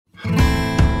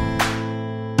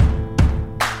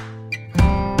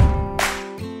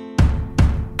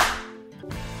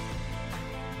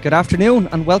Good afternoon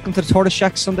and welcome to the Tortoise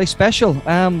Shack Sunday Special.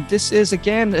 This is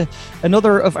again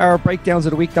another of our breakdowns of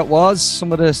the week that was,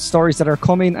 some of the stories that are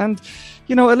coming, and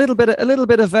you know, a little bit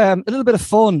of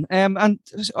fun. And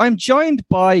I'm joined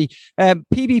by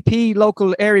PBP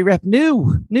local area rep,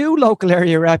 new local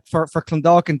area rep for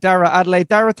Clondalkin, Dara Adelaide.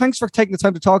 Dara, thanks for taking the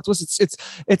time to talk to us.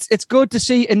 It's good to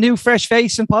see a new fresh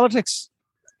face in politics.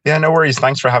 Yeah, no worries.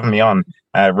 Thanks for having me on.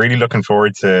 Really looking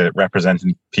forward to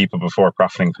representing people before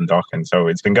profiting Clondalkin. So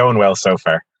it's been going well so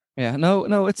far. Yeah,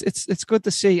 no, it's good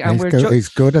to see. And he's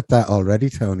good at that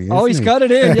already, Tony. He's got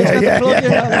it in.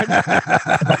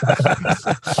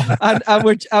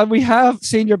 And we have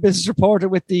senior business reporter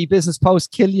with the Business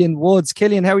Post, Killian Woods.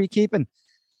 Killian, how are you keeping?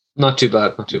 Not too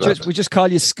bad. We just call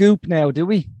you Scoop now, do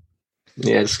we?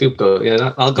 Yeah, Scoop go.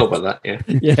 Yeah, I'll go by that. Yeah.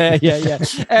 Yeah.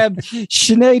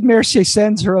 Sinead Mercier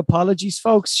sends her apologies,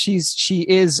 folks. She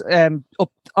is up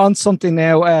on something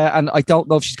now, and I don't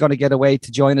know if she's going to get away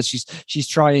to join us. She's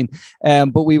trying,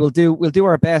 but we'll do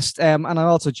our best. And I'm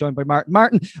also joined by Martin.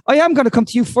 Martin, I am going to come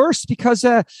to you first because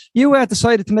you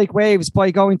decided to make waves by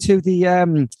going to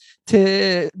the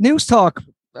to News Talk,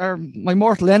 my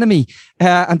mortal enemy,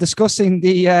 and discussing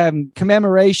the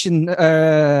commemoration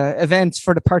events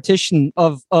for the partition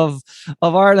of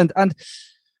Ireland. And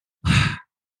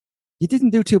you didn't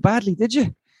do too badly, did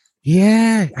you?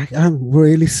 Yeah, I'm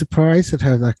really surprised at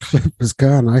how that clip has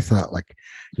gone. I thought,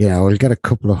 we'll get a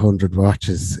couple of hundred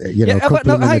watches, a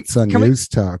couple of minutes on News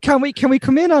Talk. Can we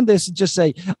come in on this and just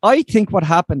say, I think what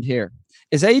happened here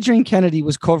is Adrian Kennedy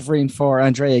was covering for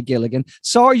Andrea Gilligan,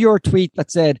 saw your tweet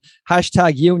that said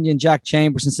 #Union Jack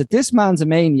Chambers and said, this man's a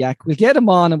maniac. We'll get him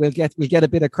on and we'll get a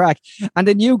bit of crack. And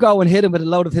then you go and hit him with a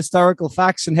load of historical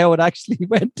facts and how it actually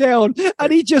went down.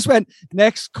 And he just went,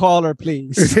 next caller,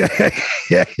 please.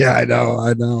 Yeah, I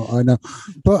know.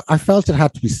 But I felt it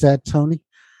had to be said, Tony.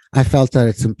 I felt that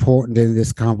it's important in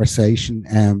this conversation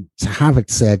to have it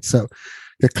said. So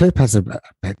the clip has about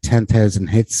 10,000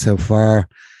 hits so far.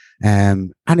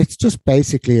 And it's just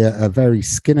basically a very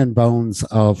skin and bones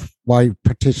of why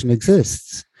partition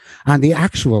exists and the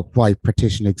actual why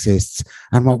partition exists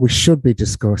and what we should be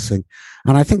discussing.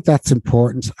 And I think that's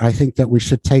important. I think that we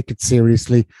should take it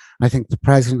seriously. I think the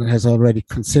president has already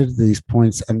considered these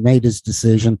points and made his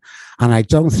decision. And I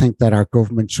don't think that our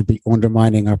government should be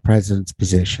undermining our president's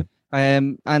position.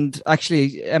 And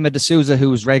actually, Emma D'Souza,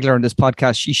 who's regular on this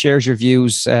podcast, she shares your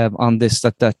views on this.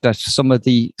 That some of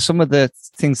the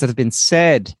things that have been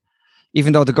said,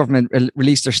 even though the government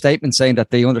released their statement saying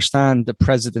that they understand the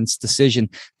president's decision,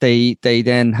 they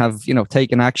then have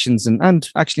taken actions. And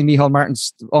actually, Micheál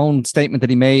Martin's own statement that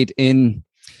he made in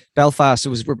Belfast, it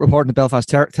was reported in the Belfast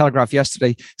Telegraph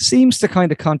yesterday, seems to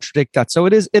kind of contradict that. So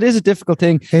it is a difficult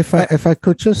thing. If I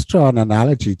could just draw an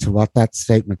analogy to what that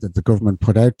statement that the government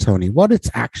put out, Tony, what it's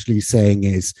actually saying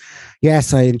is,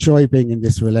 yes, I enjoy being in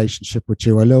this relationship with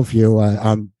you. I love you.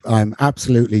 I'm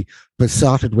absolutely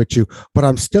besotted with you, but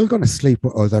I'm still going to sleep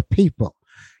with other people.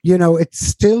 It's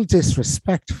still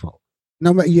disrespectful.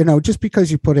 No, just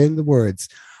because you put in the words,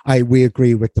 we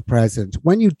agree with the president.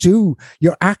 When you do,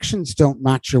 your actions don't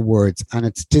match your words, and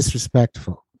it's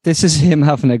disrespectful. This is him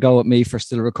having a go at me for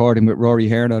still recording with Rory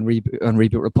Hearn on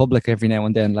Reboot Republic every now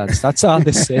and then, lads. That's all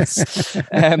this is.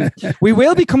 We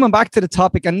will be coming back to the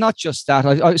topic, and not just that.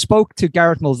 I spoke to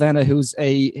Gareth Mulvenna, who's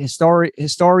a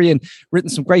historian, written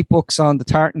some great books on the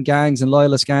Tartan gangs and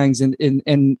Loyalist gangs in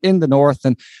the North,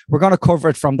 and we're going to cover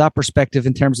it from that perspective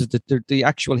in terms of the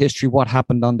actual history, what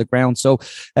happened on the ground. So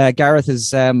Gareth has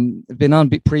been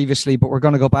on previously, but we're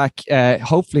going to go back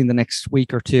hopefully in the next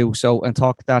week or two and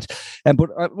talk that. But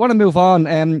I want to move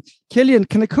on. Killian,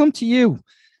 can I come to you?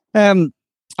 Is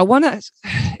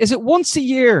it once a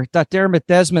year that Dermot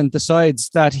Desmond decides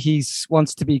that he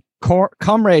wants to be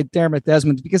comrade Dermot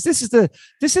Desmond? Because this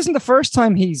isn't the first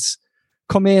time he's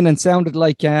come in and sounded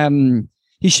like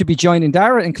he should be joining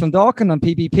Dara in Clondalkin on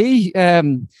PBP.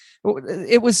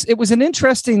 It was an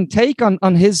interesting take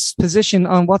on his position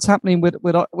on what's happening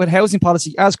with housing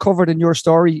policy, as covered in your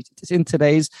story in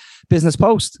today's Business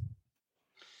Post.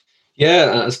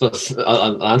 Yeah, I suppose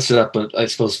I'll answer that, but I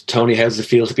suppose, Tony, how does it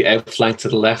feel to be outflanked to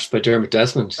the left by Dermot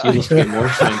Desmond? You must be a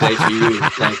mortifying day for you.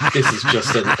 This is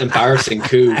just an embarrassing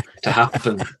coup to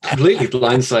happen, completely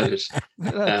blindsided.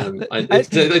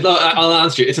 I'll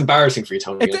answer you. It's embarrassing for you,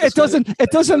 Tony. It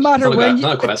doesn't matter when you.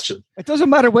 Not a question. It doesn't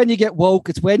matter when you get woke.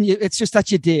 It's just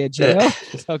that you did.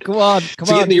 So come on.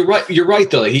 You're right. You're right,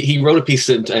 though. He wrote a piece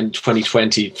in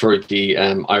 2020 for the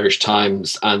Irish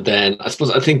Times, and then I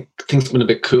think things have been a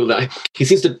bit cool. It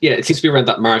seems to be around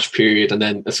that March period, and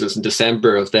then this was in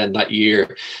December of then that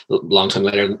year, a long time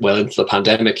later, well into the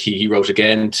pandemic, he wrote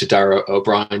again to Dara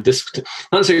O'Brien. This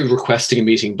not necessarily requesting a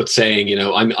meeting, but saying,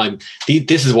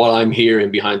 this is what I'm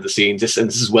hearing behind the scenes. This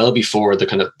is well before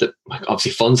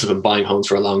obviously funds have been buying homes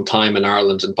for a long time in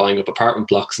Ireland and buying up apartment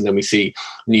blocks. And then we see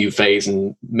new phase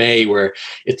in May where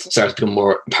it starts to become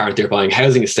more apparent they're buying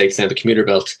housing estates now, the commuter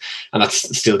belt, and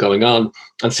that's still going on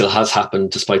and still has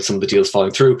happened despite some of the deals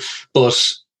falling through.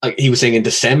 But he was saying in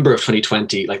December of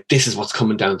 2020, this is what's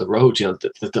coming down the road.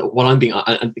 What I'm being,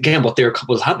 and again, what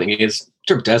was happening is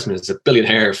Dermot Desmond is a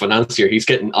billionaire financier. He's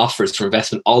getting offers for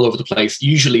investment all over the place.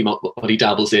 Usually, what he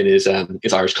dabbles in is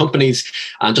Irish companies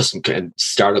and just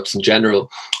startups in general.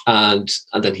 And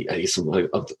then he's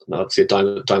obviously a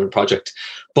diamond project,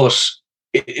 but.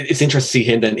 It's interesting to see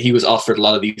him. Then he was offered a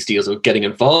lot of these deals of getting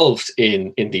involved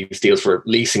in these deals for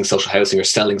leasing social housing or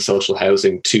selling social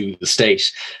housing to the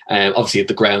state. Obviously at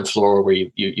the ground floor where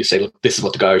you say, look, this is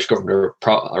what the Irish government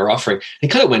are offering. And he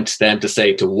kind of went to them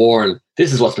to warn,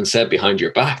 this is what's been said behind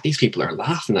your back. These people are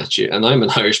laughing at you. And I'm an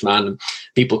Irish man, and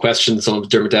people question some of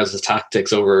Dermot Desmond's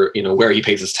tactics over, where he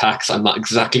pays his tax. I'm not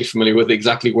exactly familiar with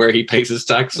exactly where he pays his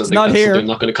tax. So it's not here. I'm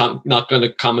not going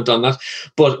to comment on that.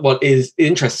 But what is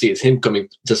interesting is him coming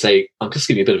to say, I'm just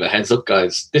giving you a bit of a heads up,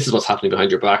 guys. This is what's happening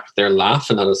behind your back. They're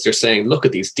laughing at us. They're saying, look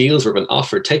at these deals we've been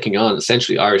offered, taking on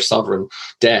essentially Irish sovereign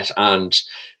debt and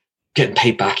getting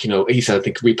paid back. He said, I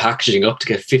think repackaging up to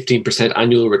get 15%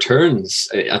 annual returns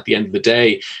at the end of the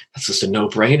day. That's just a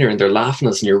no-brainer. And they're laughing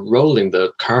at us, and you're rolling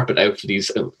the carpet out for these,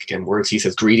 again, words he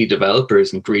says, greedy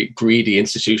developers and greedy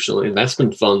institutional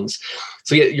investment funds.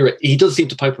 So yeah, he does seem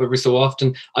to pipe up every so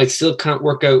often. I still can't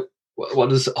work out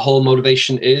what his whole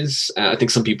motivation is. I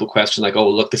think some people question, oh,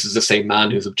 look, this is the same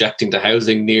man who's objecting to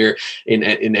housing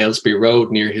in Aylesbury Road,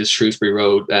 near his Shrewsbury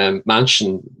Road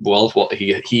mansion. Well, what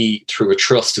he through a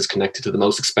trust is connected to the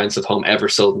most expensive home ever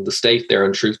sold in the state there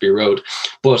on Shrewsbury Road.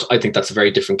 But I think that's a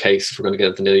very different case if we're going to get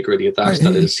into the nitty gritty of that.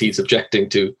 That is, he's objecting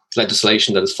to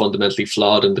legislation that is fundamentally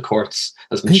flawed in the courts,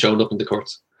 has been shown up in the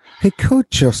courts. He could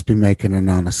just be making an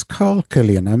honest call,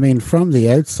 Killian. I mean, from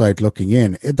the outside looking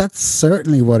in, that's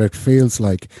certainly what it feels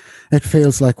like. It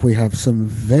feels like we have some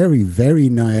very, very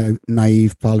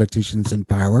naive politicians in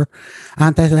power,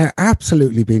 and that they're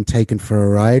absolutely being taken for a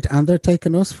ride, and they're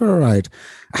taking us for a ride.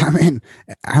 I mean,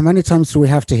 how many times do we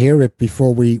have to hear it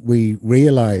before we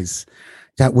realize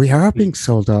that we are being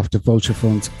sold off to vulture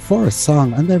funds for a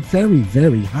song, and they're very,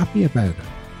 very happy about it?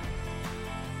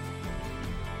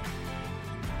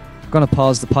 Going to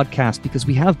pause the podcast because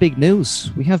we have big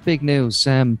news.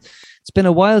 It's been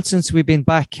a while since we've been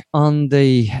back on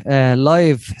the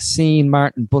live scene,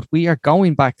 Martin, but we are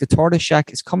going back. The Tortoise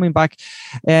Shack is coming back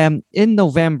in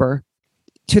November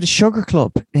to the Sugar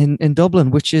Club in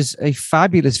Dublin, which is a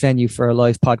fabulous venue for a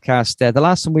live podcast. The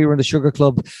last time we were in the Sugar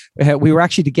Club, we were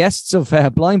actually the guests of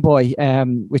Blind Boy,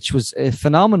 which was a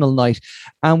phenomenal night.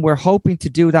 And we're hoping to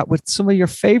do that with some of your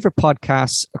favorite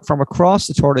podcasts from across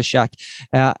the Tortoise Shack.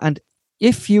 And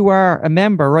if you are a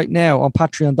member right now on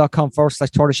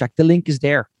patreon.com/Tortoise Shack, the link is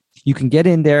there. You can get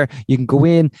in there, you can go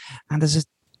in, and there's a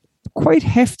quite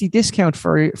hefty discount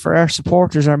for our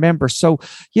supporters, our members. So,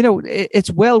 it's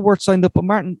well worth signing up. But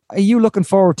Martin, are you looking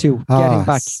forward to getting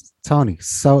back? Tony,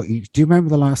 so do you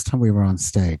remember the last time we were on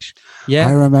stage? Yeah.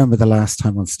 I remember the last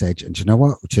time on stage. And do you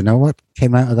know what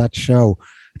came out of that show?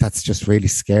 That's just really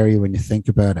scary when you think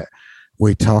about it.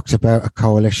 We talked about a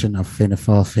coalition of Fianna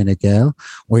Fáil, Fine Gael.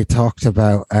 We talked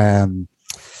about COVID.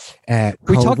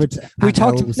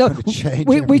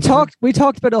 We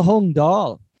talked about a hung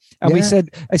doll. And I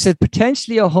said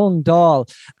potentially a hung doll.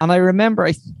 And I remember,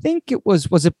 I think it was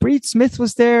it Breed Smith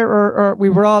was there, or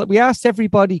we asked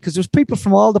everybody, because there was people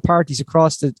from all the parties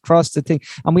across the thing,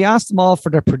 and we asked them all for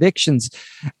their predictions.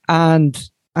 And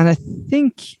I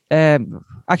think,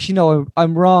 actually, no,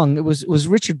 I'm wrong. It was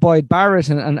Richard Boyd Barrett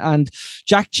and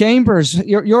Jack Chambers,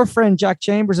 your friend Jack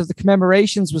Chambers of the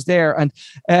commemorations was there.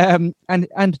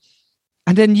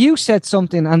 And then you said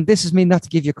something, and this is me not to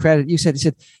give you credit. You said,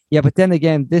 yeah, but then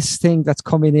again, this thing that's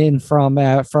coming in from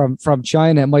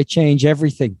China might change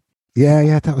everything.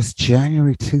 Yeah, that was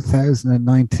January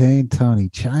 2019, Tony.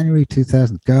 January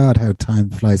 2000. God, how time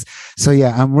flies. So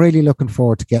yeah, I'm really looking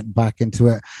forward to getting back into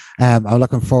it. I'm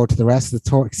looking forward to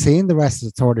seeing the rest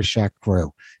of the Tortoise Shack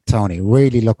crew, Tony.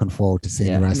 Really looking forward to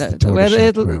seeing the rest of the Tortoise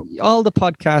Shack crew. All the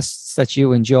podcasts that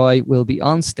you enjoy will be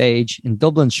on stage in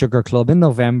Dublin Sugar Club in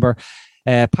November.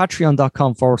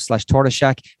 Patreon.com/Tortoise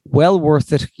Shack. Well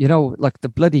worth it. Like the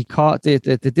bloody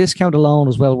the discount alone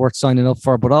is well worth signing up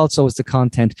for, but also is the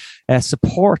content.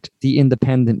 Support the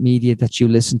independent media that you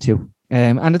listen to.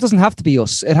 And it doesn't have to be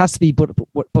us. It has to be, but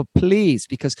please,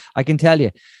 because I can tell you,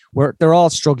 they're all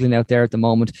struggling out there at the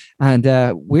moment, and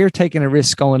we're taking a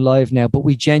risk going live now. But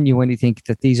we genuinely think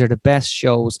that these are the best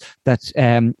shows that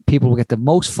people will get the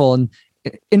most fun,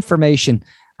 information,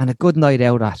 and a good night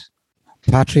out at.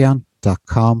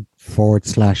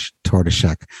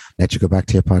 Patreon.com/Tortoise. Let you go back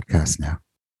to your podcast now.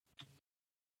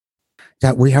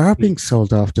 That we are being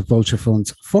sold off to Vulture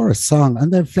Funds for a song,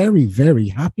 and they're very, very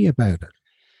happy about it.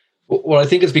 What I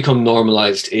think has become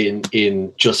normalized in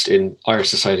Irish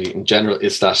society in general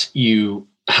is that you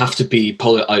have to be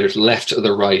either to the left or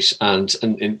the right, and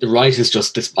the right is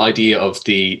just this idea of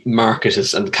the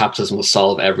market and capitalism will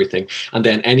solve everything, and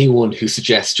then anyone who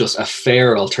suggests just a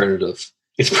fair alternative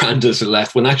is branded to the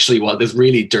left, when actually what there's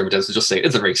really Dermot is just saying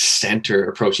it's a very centre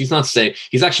approach. He's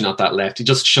actually not that left.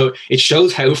 It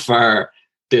shows how far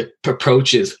the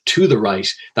approach is to the right,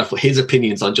 that for his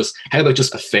opinions on just how about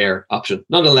just a fair option,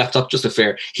 not a left up, just a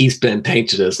fair. He's been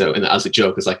painted as a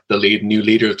joke, as like the new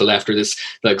leader of the left, or this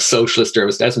like socialist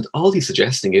Dermot Desmond. All he's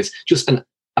suggesting is just an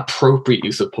appropriate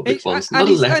use of public funds, not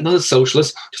a left, not a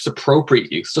socialist, just appropriate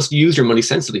use. Just use your money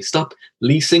sensibly. Stop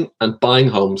leasing and buying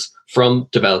homes from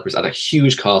developers at a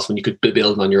huge cost when you could be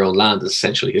building on your own land. Is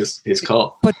essentially his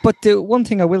call. But the one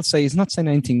thing I will say, he's not saying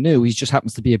anything new. He just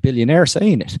happens to be a billionaire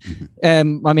saying it.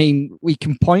 I mean, we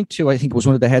can point to, I think it was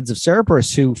one of the heads of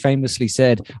Cerberus who famously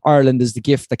said, "Ireland is the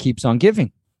gift that keeps on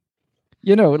giving."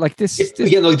 You know, like this.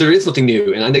 Yeah, no, there is nothing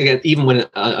new. And again, even when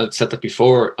I've said that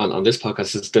before on this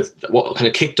podcast, is that what kind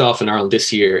of kicked off in Ireland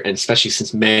this year, and especially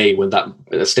since May, when that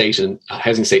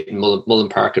housing estate in Mullen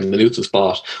Park and Maynooth was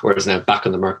bought, or is now back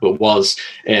on the market, but was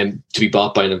to be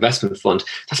bought by an investment fund.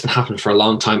 That's been happening for a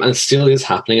long time, and it still is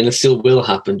happening, and it still will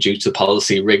happen due to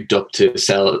policy rigged up to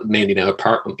sell mainly now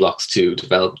apartment blocks to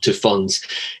develop to funds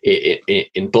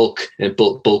in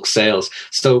bulk sales.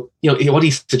 So, you know, what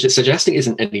he's suggesting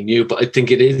isn't any new, but I think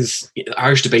it is.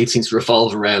 Irish debate seems to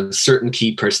revolve around certain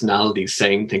key personalities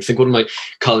saying things. I think one of my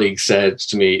colleagues said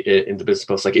to me in the Business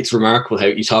Post, like, it's remarkable how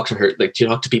you talk to her, like you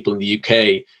talk to people in the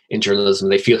UK in journalism,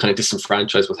 they feel kind of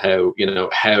disenfranchised with how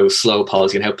slow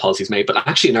policy and how policy is made. But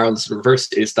actually in Ireland, the reverse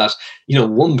is that, you know,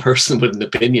 one person with an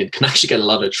opinion can actually get a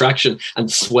lot of traction and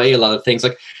sway a lot of things.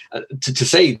 Like to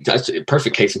say that's a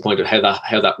perfect case in point of how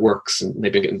that works. And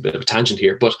maybe I'm getting a bit of a tangent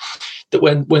here, but that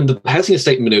when the housing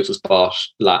estate in Maynooth was bought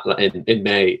in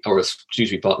May, or was due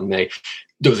to be bought in May,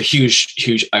 there was a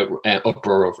huge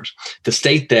uproar over it. The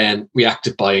state then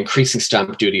reacted by increasing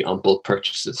stamp duty on bulk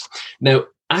purchases. Now,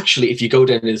 actually, if you go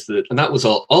down and that was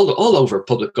all over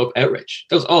public outrage.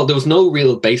 There was no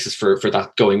real basis for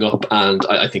that going up, and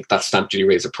I think that stamp duty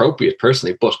rate is appropriate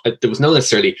personally. But there was no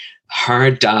necessarily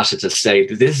hard data to say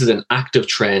that this is an active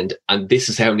trend, and this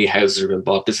is how many houses are being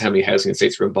bought. This is how many housing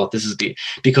estates are being bought.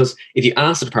 Because if you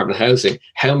ask the Department of Housing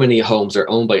how many homes are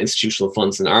owned by institutional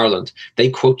funds in Ireland, they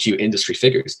quote you industry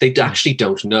figures. They actually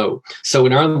don't know. So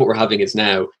in Ireland, what we're having is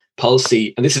now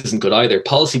policy, and this isn't good either.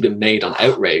 Policy being made on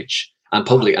outrage and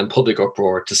public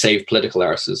uproar to save political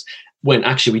arses, when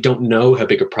actually we don't know how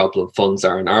big a problem funds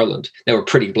are in Ireland. Now, we're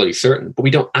pretty bloody certain, but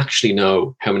we don't actually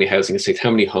know how many housing estates,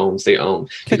 how many homes they own,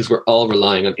 because we're all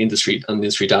relying on industry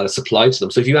data supplied to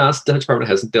them. So if you ask the Department of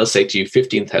Housing, they'll say to you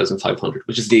 15,500,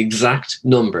 which is the exact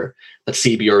number that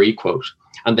CBRE quote.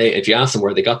 And if you ask them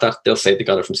where they got that, they'll say they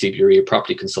got it from CBRE or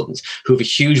property consultants, who have a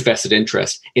huge vested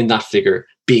interest in that figure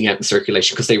being out in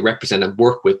circulation because they represent and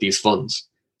work with these funds.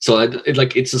 So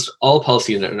it's just all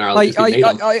policy in Ireland.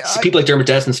 People like Dermot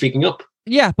Desmond speaking up.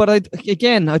 Yeah, but I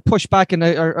push back, and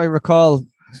I recall,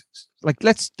 like,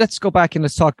 let's go back and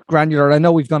let's talk granular. I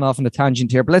know we've gone off on a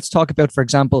tangent here, but let's talk about, for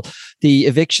example, the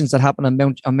evictions that happened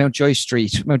on Mountjoy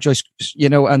Street, you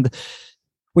know, and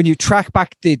when you track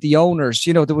back the owners,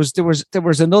 you know, there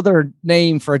was another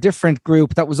name for a different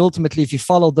group that was ultimately, if you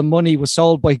followed the money, was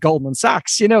sold by Goldman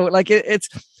Sachs. You know, like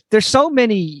there's so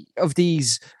many of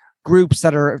these groups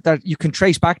that you can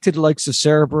trace back to the likes of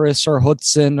Cerberus or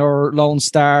Hudson or Lone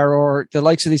Star or the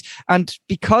likes of these. And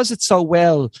because it's so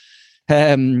well,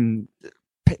 the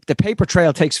paper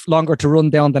trail takes longer to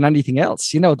run down than anything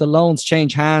else. You know, the loans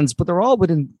change hands, but they're all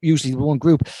within usually one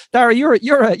group. Dara, you're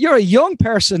a young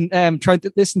person trying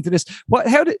to listen to this.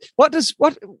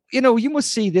 You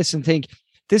must see this and think,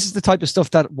 this is the type of stuff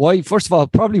first of all,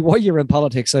 probably why you're in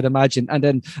politics, I'd imagine. And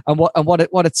then,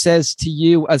 what it says to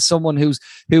you as someone who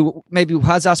maybe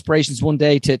has aspirations one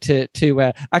day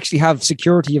to actually have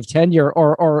security of tenure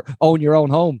or own your own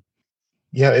home.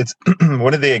 Yeah, it's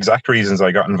one of the exact reasons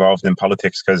I got involved in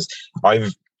politics, because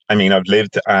I've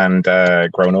lived and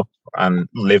grown up and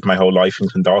lived my whole life in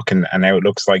Clondalkin, and now it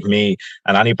looks like me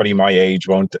and anybody my age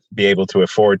won't be able to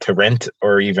afford to rent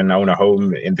or even own a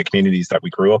home in the communities that we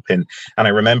grew up in. And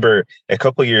I remember a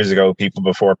couple of years ago, People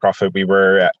Before Profit, we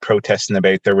were protesting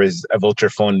about, there was a vulture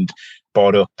fund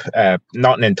bought up,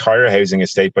 not an entire housing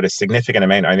estate, but a significant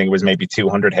amount. I think it was maybe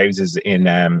 200 houses in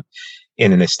an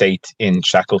estate in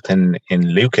Shackleton in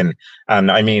Lucan.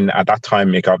 And I mean, at that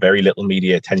time, it got very little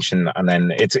media attention. And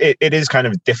then it is kind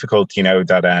of difficult, you know,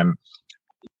 that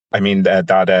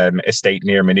that estate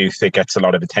near Maynooth, it gets a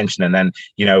lot of attention. And then,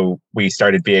 you know, we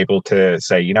started be able to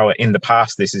say, you know, in the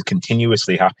past, this has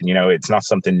continuously happened, you know, it's not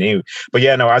something new. But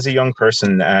yeah, no, as a young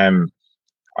person,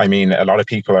 I mean, a lot of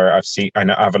people I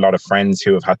have a lot of friends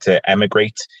who have had to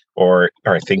emigrate or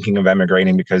are thinking of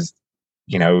emigrating because,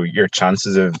 you know, your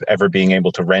chances of ever being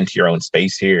able to rent your own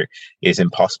space here is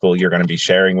impossible. You're going to be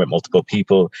sharing with multiple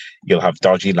people. You'll have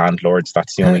dodgy landlords.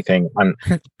 That's the only thing. And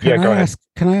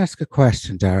Can I ask a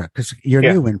question, Derek? Because you're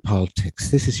new in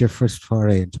politics. This is your first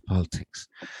foray into politics.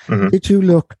 Mm-hmm. Did you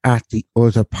look at the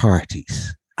other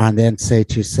parties and then say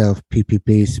to yourself, PPP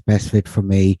is the best fit for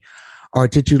me? Or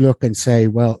did you look and say,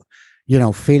 well, you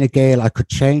know, Fine Gael, I could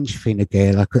change Fine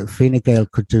Gael. Fine Gael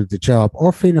could do the job,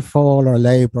 or Fianna Fáil or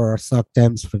Labour or Soc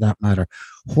Dems for that matter.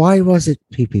 Why was it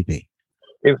PPP?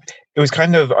 It was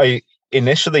kind of,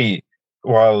 initially,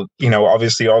 while, you know,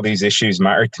 obviously all these issues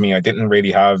mattered to me, I didn't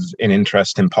really have an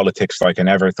interest in politics. Like, I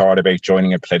never thought about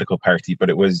joining a political party, but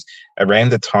it was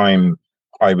around the time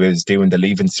I was doing the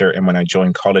Leaving Cert, and when I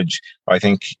joined college, I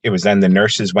think it was then the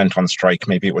nurses went on strike.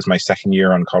 Maybe it was my second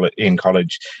year in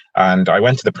college. And I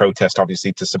went to the protest,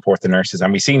 obviously, to support the nurses.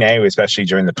 And we see now, especially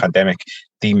during the pandemic,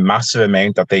 the massive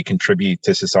amount that they contribute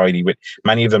to society, with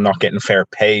many of them not getting fair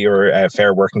pay or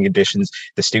fair working conditions,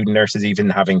 the student nurses even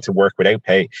having to work without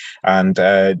pay. And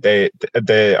I think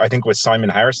it was Simon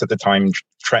Harris at the time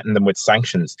threatened them with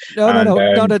sanctions. No,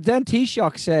 the then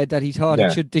Taoiseach said that he thought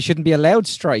they shouldn't be allowed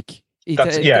strike. Leo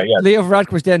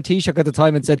Varadkar was then Taoiseach at the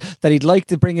time and said that he'd like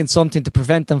to bring in something to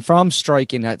prevent them from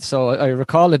striking. So I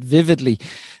recall it vividly.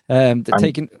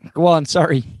 Go on,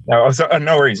 sorry. No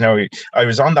worries. No, I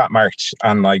was on that march,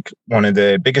 and like one of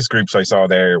the biggest groups I saw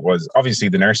there was obviously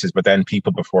the nurses, but then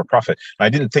People Before Profit. And I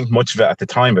didn't think much of it at the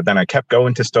time, but then I kept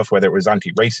going to stuff, whether it was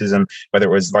anti-racism, whether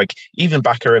it was like, even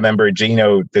back, I remember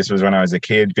Gino, this was when I was a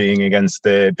kid, being against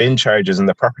the bin charges and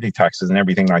the property taxes and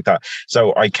everything like that.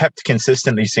 So I kept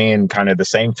consistently seeing kind of the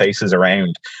same faces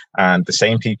around and the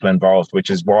same people involved, which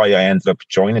is why I ended up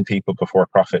joining People Before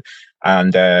Profit.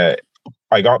 And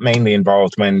I got mainly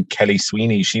involved when Kelly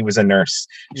Sweeney, she was a nurse.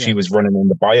 Yeah. She was running in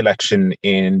the by-election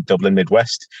in Dublin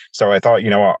Midwest. So I thought, you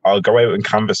know what, I'll go out and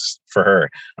canvass for her.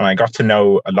 And I got to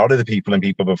know a lot of the people in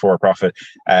People Before Profit,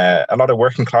 a lot of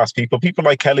working class people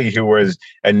like Kelly, who was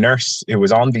a nurse, who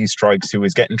was on these strikes, who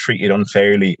was getting treated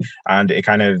unfairly. And it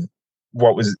kind of,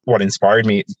 what inspired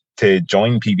me to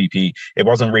join PPP. It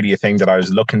wasn't really a thing that I was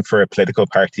looking for a political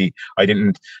party.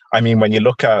 When you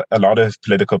look at a lot of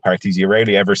political parties, you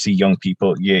rarely ever see young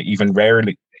people. It's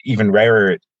even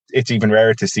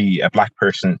rarer to see a black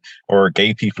person or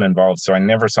gay people involved. So I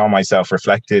never saw myself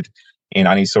reflected in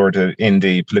any sort of, in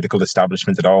the political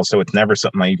establishment at all. So it's never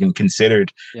something I even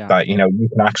considered that, you know, you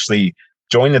can actually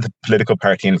join the political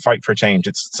party and fight for change.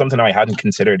 It's something I hadn't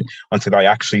considered until I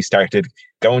actually started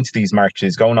going to these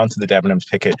marches, going onto the Debenhams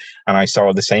picket, and I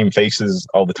saw the same faces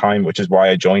all the time, which is why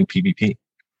I joined PPP.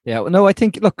 Yeah, well, no, I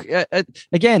think, look,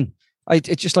 again,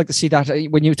 I'd just like to see that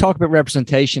when you talk about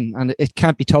representation, and it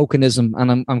can't be tokenism,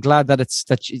 and I'm glad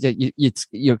that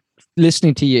you're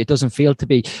listening to you. It doesn't feel to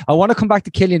be. I want to come back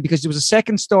to Killian, because there was a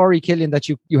second story, Killian, that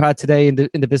you had today in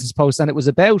the Business Post, and it was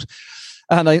about.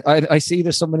 And I see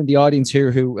there's someone in the audience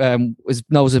here who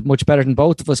knows it much better than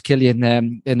both of us, Killian,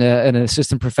 an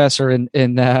assistant professor in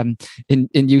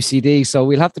UCD. So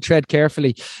we'll have to tread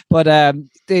carefully. But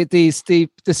the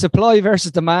supply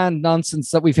versus demand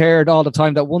nonsense that we've heard all the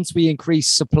time, that once we increase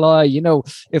supply, you know,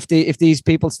 if these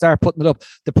people start putting it up,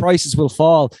 the prices will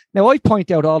fall. Now, I point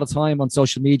out all the time on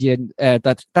social media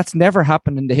that that's never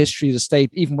happened in the history of the state,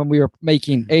 even when we were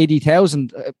making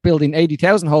building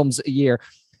 80,000 homes a year.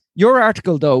 Your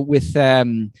article, though, with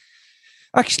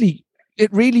actually,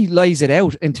 it really lays it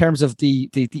out in terms of the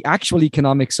actual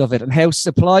economics of it, and how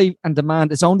supply and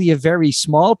demand is only a very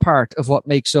small part of what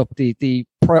makes up the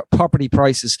property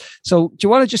prices. So do you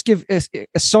want to just give a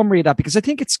summary of that? Because I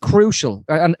think it's crucial.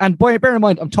 And bear in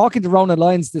mind, I'm talking to Ronan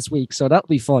Lyons this week, so that'll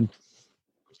be fun.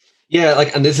 Yeah,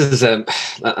 and this is and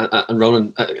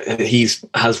Ronan,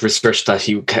 has research that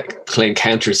he claim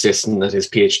counters this, and that his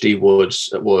PhD would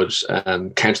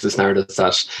counter this narrative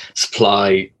that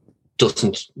supply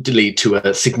doesn't lead to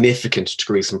a significant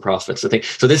decrease in profits. I think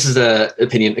so. This is an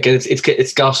opinion. Again,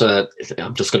 it's got a.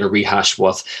 I'm just going to rehash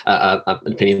what an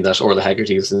opinion that Orla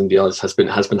Hegarty, who's in the audience, has been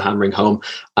hammering home,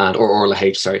 and or Orla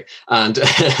H. Sorry, and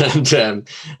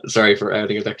sorry for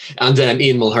outing it there. And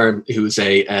Ian Mulhern, who's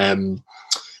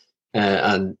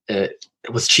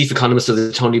was chief economist of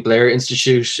the Tony Blair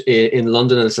Institute in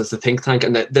London, and it's a think tank,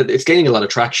 and that it's gaining a lot of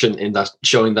traction in that,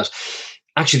 showing that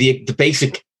actually the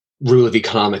basic rule of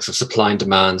economics of supply and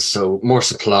demand, so more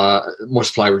supply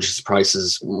reduces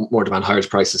prices, more demand higher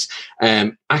prices,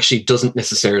 actually doesn't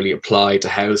necessarily apply to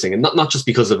housing, and not just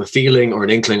because of a feeling or an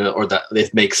inkling, or that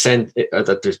it makes sense, or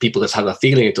that there's people that have that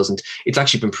feeling. It doesn't. It's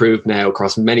actually been proved now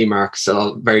across many markets,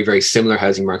 very, very similar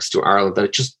housing markets to Ireland, that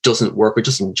it just doesn't work. Or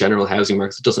just in general housing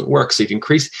markets, it doesn't work. So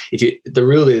the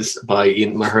rule is, by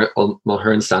Ian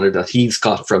Mulhern's standard that he's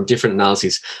got from different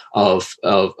analyses of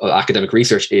academic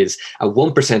research, is a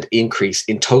 1% increase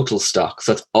in total stock.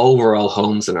 So that's overall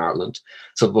homes in Ireland.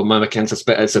 So by my accounts,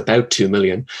 it's about 2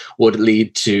 million, would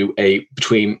lead to that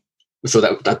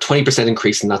 20%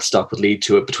 increase in that stock would lead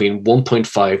to a between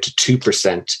 1.5 to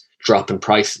 2% drop in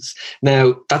prices.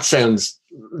 Now that sounds,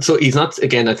 so he's not,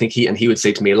 again, I think he would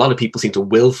say to me, a lot of people seem to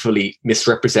willfully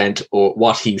misrepresent or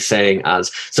what he's saying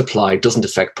as supply doesn't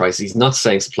affect prices. He's not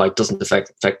saying supply doesn't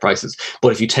affect prices,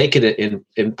 but if you take it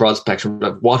in broad spectrum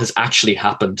of what has actually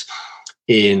happened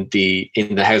in the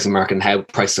housing market and how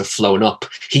prices have flown up,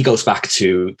 he goes back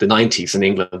to the 90s in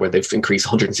England, where they've increased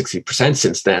 160%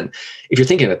 since then. If you're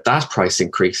thinking that price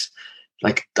increase,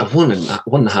 like a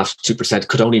 1.5 to 2%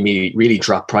 could only really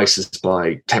drop prices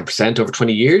by 10% over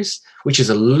 20 years, which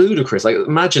is a ludicrous. Like,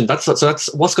 imagine that's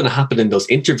what's going to happen in those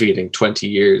intervening 20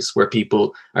 years, where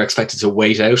people are expected to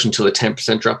wait out until a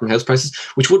 10% drop in house prices,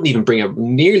 which wouldn't even bring it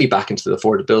nearly back into the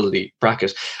affordability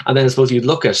bracket. And then I suppose you'd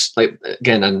look at, like,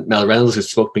 again, and Mel Reynolds, who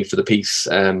spoke to me for the piece,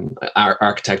 our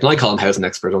architect, and I call him housing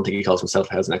expert. I don't think he calls himself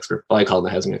a housing expert, but I call him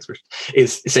a housing expert,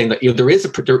 is saying that,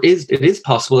 it is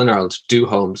possible in Ireland to do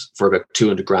homes for about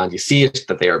 200 grand. You see it,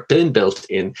 that they are being built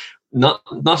in, not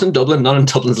in Dublin, not in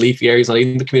Dublin's leafy areas, not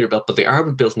even the commuter belt, but they are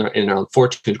built in around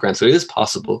 400 grand. So it is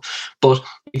possible. But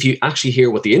if you actually hear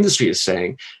what the industry is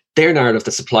saying, their narrative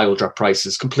that supply will drop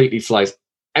prices completely flies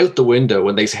out the window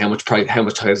when they say how much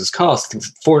houses cost. I think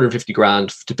it's 450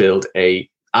 grand to build a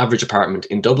average apartment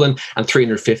in Dublin, and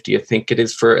 350, I think it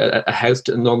is, for a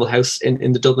normal house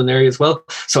in the Dublin area as well.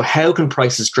 So how can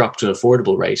prices drop to an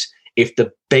affordable rate if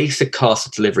the basic cost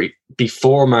of delivery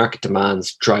before market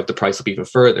demands drive the price up even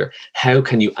further? How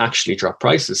can you actually drop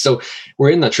prices? So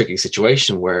we're in that tricky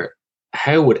situation where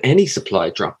how would any supply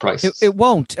drop prices? It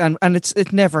won't, and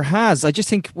it never has. I just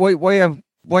think why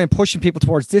I'm pushing people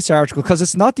towards this article, because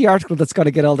it's not the article that's going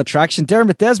to get all the traction.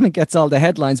 Dermot Desmond gets all the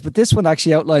headlines, but this one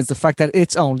actually outlines the fact that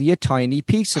it's only a tiny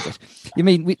piece of it. You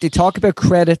mean, they talk about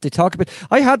credit,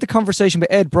 I had the conversation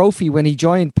with Ed Brophy when he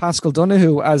joined Pascal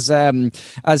Donoghue as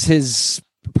his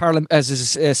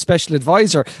special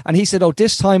advisor, and he said, "Oh,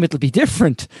 this time it'll be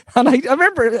different." And I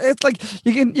remember, it's like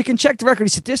you can check the record. He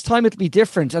said, "This time it'll be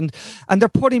different," and they're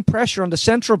putting pressure on the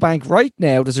central bank right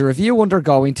now. There's a review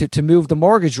undergoing to move the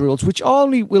mortgage rules, which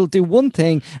only will do one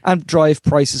thing and drive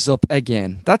prices up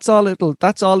again. That's all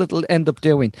it'll end up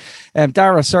doing.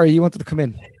 Dara, sorry, you wanted to come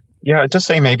in. Yeah, just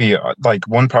say maybe like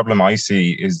one problem I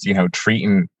see is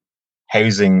treating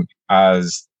housing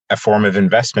as a form of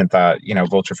investment that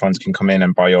vulture funds can come in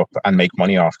and buy up and make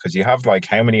money off, because you have like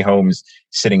how many homes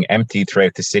sitting empty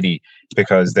throughout the city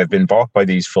because they've been bought by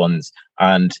these funds,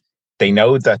 and they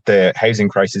know that the housing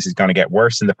crisis is going to get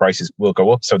worse and the prices will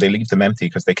go up, so they leave them empty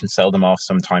because they can sell them off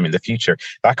sometime in the future.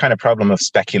 That kind of problem of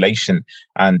speculation,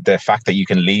 and the fact that you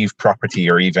can leave property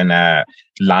or even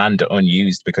land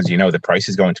unused because the price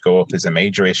is going to go up, is a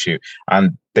major issue.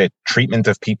 And the treatment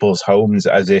of people's homes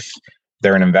as if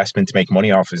they're an investment to make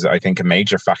money off is, I think, a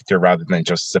major factor rather than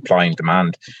just supply and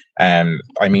demand.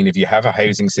 I mean, if you have a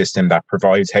housing system that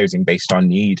provides housing based on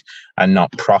need and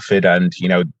not profit, and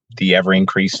the ever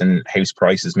increase in house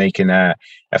prices making a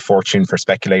fortune for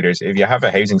speculators, if you have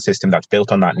a housing system that's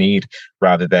built on that need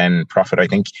rather than profit, I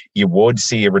think you would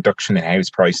see a reduction in house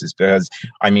prices. Because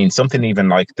I mean, something even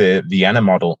like the Vienna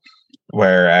model,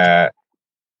 where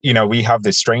we have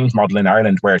this strange model in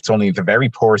Ireland where it's only the very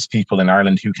poorest people in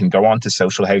Ireland who can go onto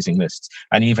social housing lists.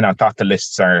 And even at that, the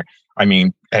lists are,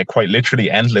 quite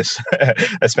literally endless,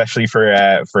 especially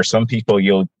for some people.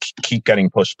 You'll keep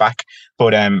getting pushed back.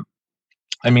 But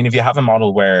if you have a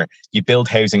model where you build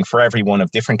housing for everyone of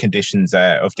different conditions,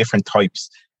 of different types,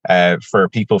 for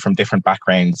people from different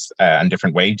backgrounds and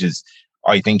different wages,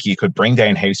 I think you could bring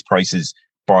down house prices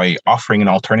by offering an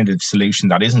alternative solution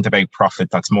that isn't about profit,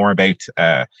 that's more about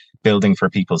building for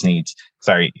people's needs.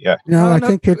 Sorry, yeah. No, I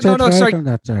think you're dead right sorry. on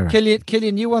that, Sarah.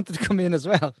 Killian, you wanted to come in as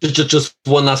well. Just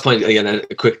one last point again,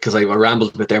 quick, because I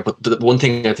rambled a bit there. But the one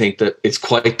thing I think that it's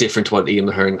quite different to what Ian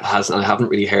Mahern has, and I haven't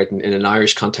really heard in an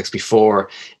Irish context before,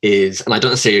 is, and I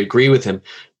don't necessarily agree with him,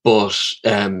 but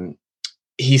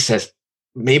he says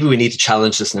maybe we need to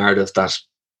challenge this narrative that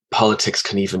politics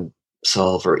can even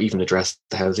solve or even address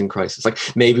the housing crisis. Like,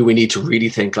 maybe we need to really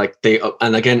think like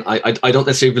and again, I don't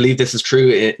necessarily believe this is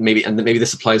true. Maybe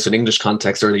this applies to an English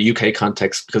context or the UK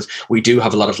context, because we do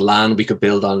have a lot of land we could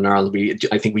build on in Ireland.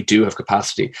 I think we do have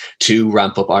capacity to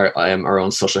ramp up our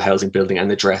own social housing building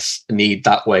and address a need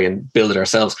that way and build it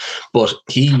ourselves. But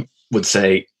he would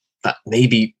say that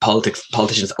maybe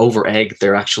politicians over-egg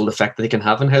their actual effect that they can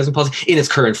have in housing policy in its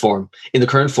current form. In the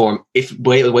current form,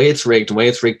 the way it's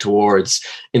rigged towards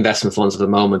investment funds at the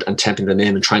moment and tempting them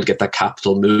in and trying to get that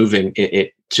capital moving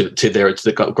to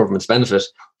the government's benefit,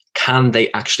 can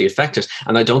they actually affect it?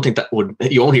 And I don't think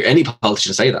you won't hear any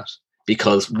politician say that.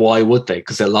 Because why would they?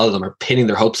 Because a lot of them are pinning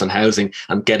their hopes on housing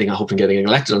and getting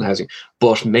elected on housing.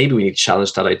 But maybe we need to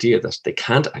challenge that idea that they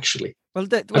can't actually. I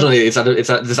don't know. Is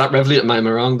that revolution? Am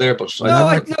I wrong there? But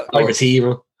or is he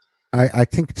wrong? I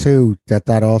think too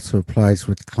that also applies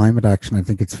with climate action. I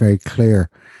think it's very clear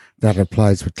that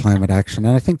applies with climate action,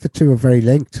 and I think the two are very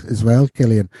linked as well,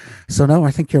 Killian. So no,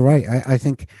 I think you're right. I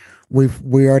think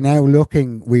we are now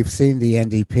looking. We've seen the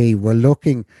NDP. We're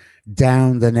looking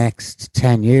down the next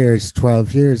 10 years,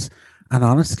 12 years. And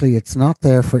honestly, it's not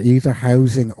there for either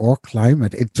housing or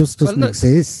climate. It just doesn't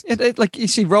exist. Like you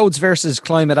see, roads versus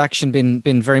climate action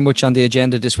been very much on the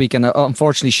agenda this week, and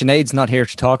unfortunately, Sinead's not here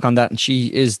to talk on that, and she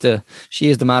is the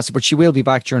master. But she will be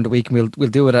back during the week, and we'll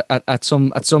do it at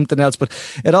something else. But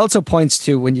it also points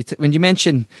to when you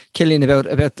mention, Killian,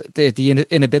 about the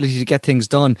inability to get things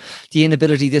done, the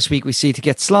inability this week we see to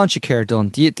get Sláintecare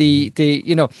done,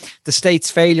 the state's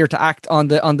failure to act on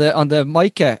the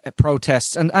Mica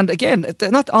protests, and again,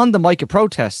 not on the Mica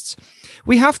protests.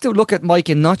 We have to look at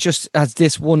Mica not just as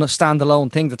this one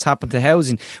standalone thing that's happened to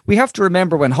housing. We have to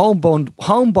remember when Home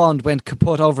Bond went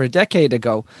kaput over a decade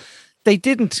ago, they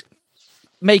didn't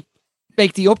make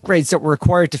the upgrades that were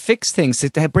required to fix things,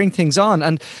 to bring things on.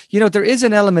 And, there is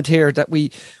an element here that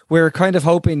we're kind of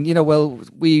hoping,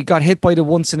 we got hit by the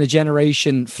once in a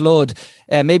generation flood.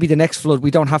 Maybe the next flood,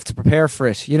 we don't have to prepare for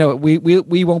it.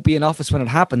 We won't be in office when it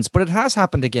happens, but it has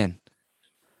happened again.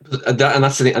 And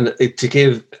that's the thing. And to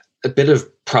give a bit of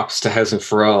props to Housing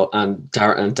for All and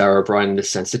Darragh O'Brien in this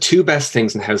sense, the two best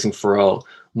things in Housing for All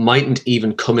mightn't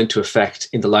even come into effect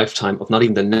in the lifetime of not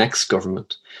even the next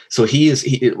government. So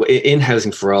in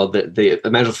Housing for All, the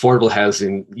amount of affordable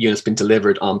housing units being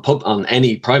delivered on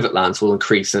any private lands will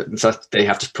increase. So they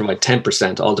have to provide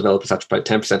 10%. All developers have to provide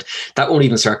 10%. That won't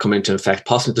even start coming into effect,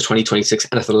 possibly to 2026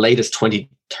 and at the latest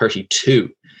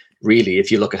 2032. Really,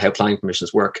 if you look at how planning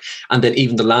permissions work. And then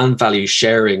even the land value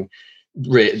sharing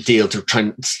deal to try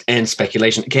and end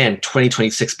speculation, again,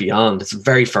 2026 beyond, it's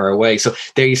very far away. So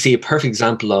there you see a perfect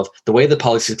example of the way the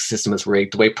policy system is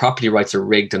rigged, the way property rights are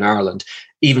rigged in Ireland.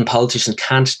 Even politicians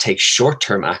can't take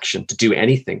short-term action to do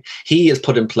anything. He has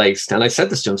put in place, and I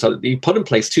said this to him, so he put in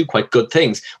place two quite good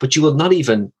things, but you will not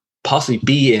even possibly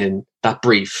be in that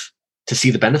brief to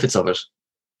see the benefits of it,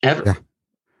 ever. Yeah.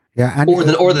 Yeah, or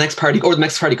the next party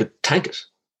could tank it.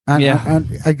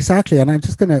 And exactly. And I'm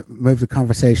just going to move the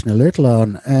conversation a little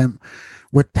on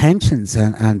with pensions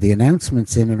and the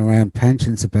announcements in and around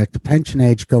pensions about the pension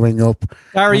age going up.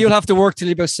 Darragh, you'll have to work till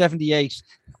you're about 78.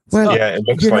 Well, yeah, it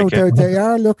looks like they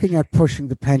are looking at pushing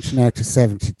the pension out to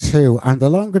 72, and the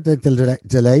longer they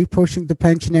delay pushing the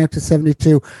pension out to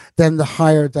 72, then the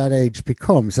higher that age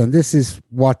becomes. And this is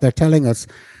what they're telling us.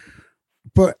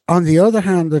 But on the other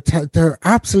hand, they're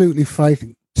absolutely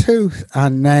fighting tooth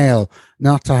and nail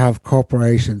not to have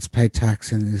corporations pay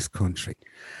tax in this country.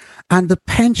 And the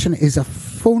pension is a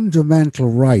fundamental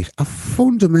right, a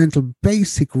fundamental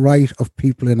basic right of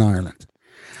people in Ireland.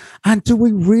 And do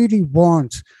we really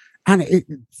want,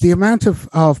 the amount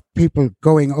of people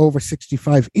going over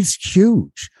 65 is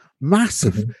huge,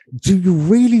 massive. Mm-hmm. Do you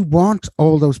really want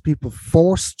all those people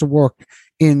forced to work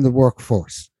in the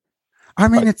workforce? I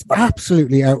mean, it's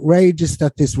absolutely outrageous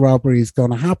that this robbery is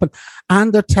going to happen.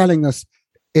 And they're telling us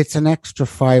it's an extra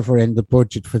 $5 in the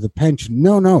budget for the pension.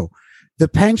 No. The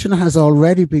pension has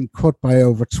already been cut by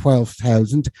over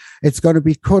 12,000. It's going to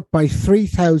be cut by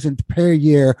 3,000 per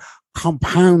year,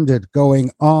 compounded,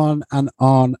 going on and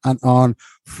on and on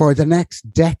for the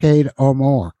next decade or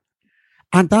more.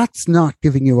 And that's not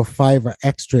giving you a $5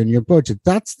 extra in your budget.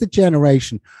 That's the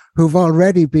generation who've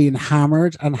already been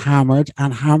hammered and hammered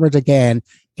and hammered again,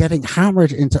 getting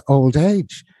hammered into old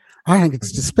age. I think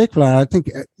it's despicable. I think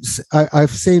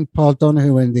I've seen Paul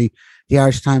Donoghue in the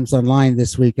Irish Times Online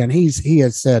this week, and he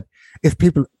has said if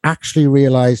people actually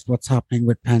realised what's happening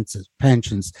with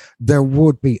pensions, there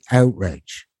would be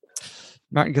outrage.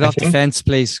 Martin, get off the fence,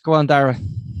 please. Go on, Dara.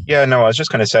 Yeah, no, I was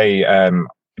just going to say, it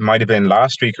might have been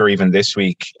last week or even this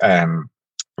week.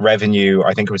 Revenue,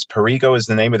 I think it was Perigo is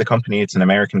the name of the company. It's an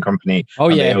American company. Oh,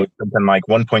 yeah. They owed something like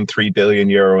 1.3 billion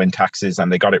euro in taxes,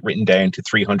 and they got it written down to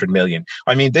 300 million.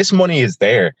 I mean, this money is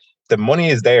there. The money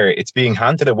is there. It's being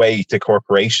handed away to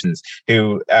corporations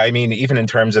who, I mean, even in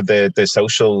terms of the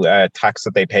social tax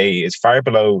that they pay is far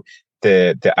below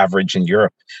the average in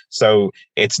Europe. So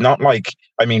it's not like,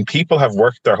 I mean, people have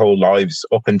worked their whole lives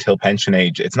up until pension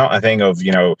age. It's not a thing of,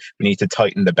 we need to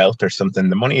tighten the belt or something.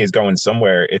 The money is going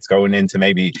somewhere. It's going into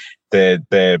maybe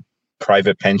the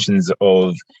private pensions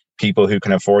of people who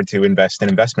can afford to invest in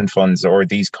investment funds, or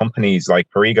these companies like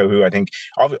Perigo, who I think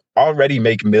already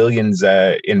make millions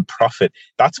in profit.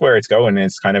 That's where it's going.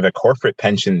 It's kind of a corporate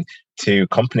pension to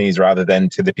companies rather than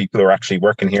to the people who are actually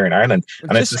working here in Ireland.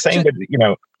 And it's the same with,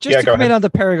 Just to come in on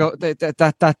the Perigo,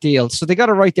 that deal. So they got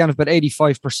a write down of about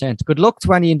 85%. Good luck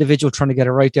to any individual trying to get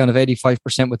a write down of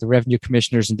 85% with the revenue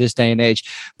commissioners in this day and age.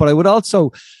 But I would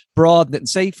also broaden it and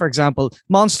say, for example,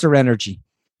 Monster Energy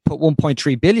put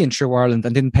 1.3 billion through Ireland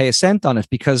and didn't pay a cent on it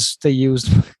because they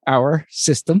used our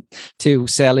system to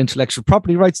sell intellectual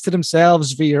property rights to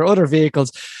themselves via other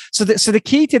vehicles. So the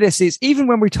key to this is, even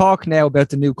when we talk now about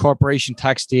the new corporation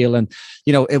tax deal, and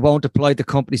it won't apply to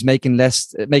companies making less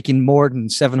than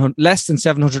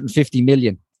 750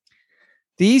 million.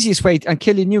 The easiest way, and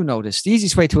Killian, you know this, the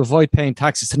easiest way to avoid paying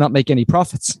taxes is to not make any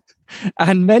profits.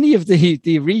 And many of the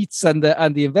REITs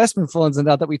and the investment funds and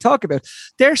that we talk about,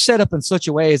 they're set up in such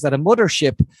a way as that a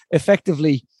mothership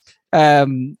effectively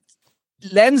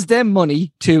lends them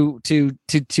money to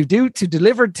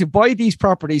buy these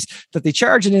properties that they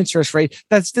charge an interest rate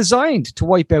that's designed to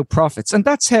wipe out profits. And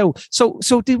that's how, so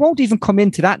they won't even come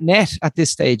into that net at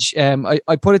this stage. I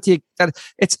put it to you that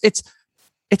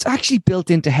it's actually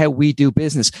built into how we do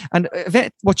business. And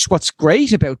what's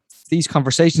great about these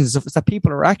conversations is that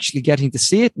people are actually getting to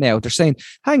see it now. They're saying,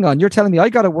 hang on, you're telling me I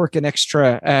got to work an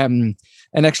extra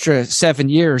 7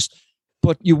 years,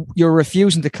 but you're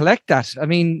refusing to collect that. I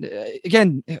mean,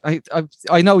 again,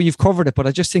 I know you've covered it, but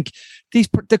I just think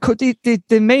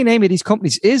the main aim of these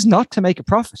companies is not to make a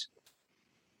profit.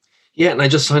 Yeah, and I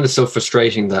just find it so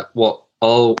frustrating that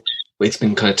it's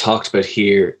been kind of talked about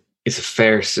here is a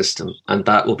fair system, and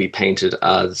that will be painted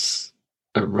as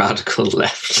a radical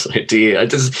left idea.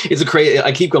 It's a crazy.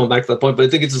 I keep going back to that point, but I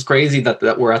think it's just crazy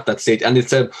that we're at that stage, and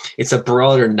it's a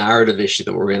broader narrative issue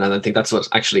that we're in. And I think that's what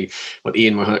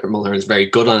Ian Mulhern is very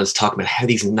good on, is talking about how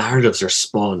these narratives are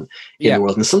spun in the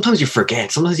world. And sometimes you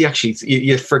forget. Sometimes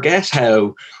you forget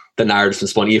how the narrative's been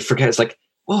spun. You forget. It's like,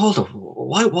 well, hold on.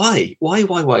 Why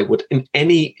would in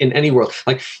any world,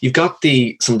 like, you've got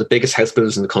some of the biggest house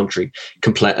builders in the country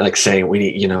saying we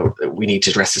need to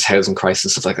address this housing crisis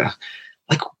and stuff like that.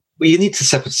 Like, you need to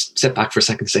step back for a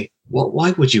second and say, well,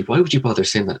 why would you bother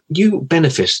saying that? You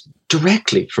benefit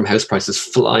directly from house prices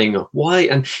flying up. Why?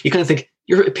 And you kind of think,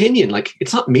 your opinion, like,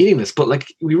 it's not meaningless, but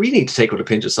like, we really need to take it with a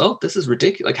pinch of salt. This is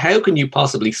ridiculous. Like, how can you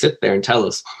possibly sit there and tell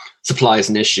us supply is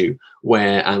an issue we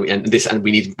have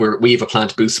a plan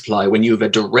to boost supply when you have a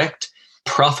direct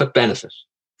profit benefit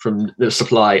from the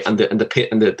supply and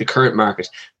the current market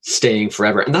staying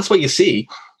forever? And that's what you see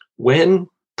when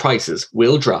prices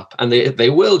will drop, and they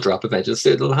will drop eventually.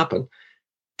 It'll happen.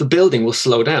 The building will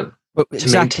slow down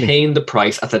to maintain the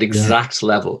price at that exact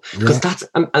level, because that's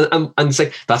and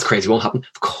say that's crazy, it won't happen.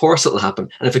 Of course it'll happen,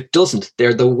 and if it doesn't,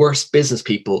 they're the worst business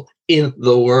people in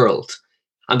the world.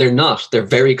 And they're not. They're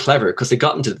very clever, because they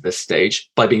got into this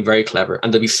stage by being very clever,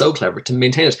 and they'll be so clever to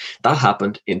maintain it. That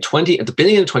happened at the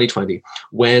beginning of 2020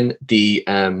 when the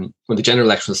general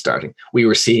election was starting. We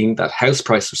were seeing that house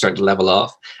prices were starting to level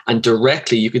off, and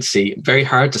directly you could see, very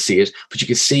hard to see it, but you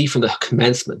could see from the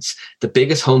commencements, the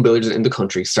biggest home builders in the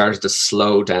country started to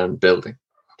slow down building.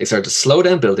 They started to slow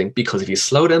down building, because if you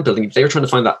slow down building, they were trying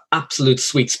to find that absolute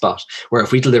sweet spot where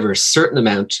if we deliver a certain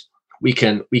amount, we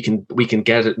can get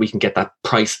that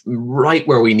price right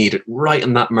where we need it, right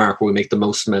in that mark where we make the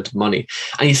most amount of money.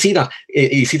 And you see that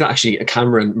actually,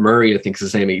 Cameron Murray, I think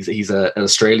is his name. He's an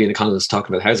Australian economist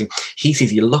talking about housing. He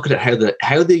sees, you look at it,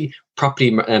 how the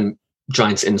property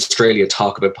giants in Australia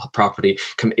talk about property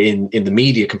in the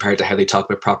media compared to how they talk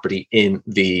about property in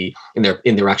their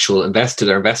actual to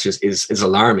their investors is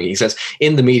alarming. He says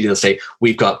in the media, they'll say,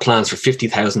 we've got plans for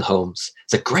 50,000 homes.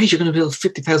 It's like, great, you're going to build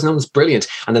 50,000 homes, brilliant.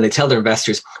 And then they tell their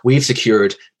investors, we've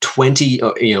secured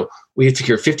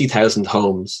 50,000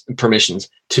 homes permissions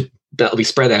to that'll be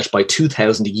spread out by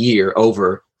 2,000 a year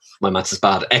over, my maths is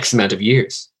bad, X amount of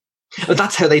years. But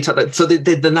that's how they talk. So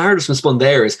the narrative from spun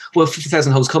there is, well,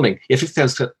 50,000 homes coming. Yeah,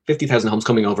 50,000 homes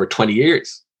coming over 20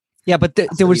 years. Yeah, but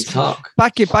there was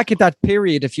back at that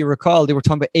period, if you recall, they were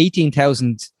talking about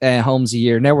 18,000 homes a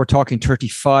year. Now we're talking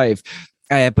 35.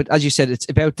 But as you said, it's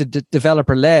about the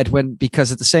developer led,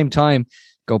 because at the same time,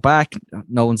 go back,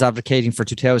 no one's advocating for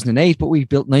 2008, but we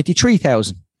built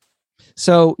 93,000.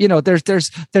 So,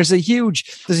 there's a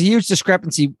huge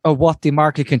discrepancy of what the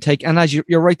market can take. And as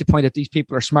you're right to point out, these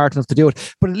people are smart enough to do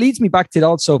it. But it leads me back to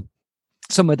also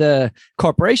some of the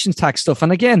corporations tax stuff.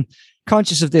 And again,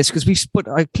 conscious of this, because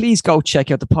please go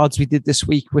check out the pods we did this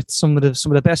week with some of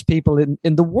the best people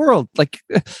in the world, like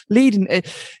leading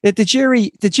the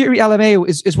jury Alameo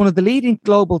is one of the leading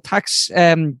global tax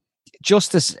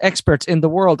justice experts in the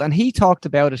world, and he talked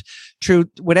about it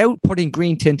without putting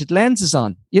green tinted lenses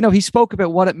on. He spoke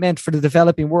about what it meant for the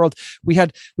developing world. We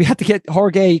had to get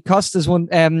Jorge Costa's one,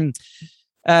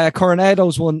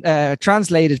 Coronado's one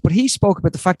translated, but he spoke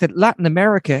about the fact that Latin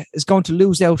America is going to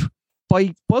lose out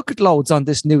by bucket loads on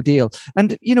this new deal.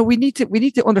 And we need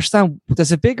to understand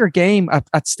there's a bigger game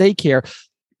at stake here.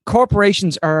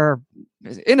 Corporations are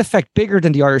in effect bigger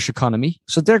than the Irish economy,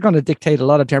 so they're going to dictate a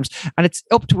lot of terms, and it's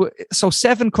up to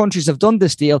 7 countries have done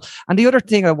this deal. And the other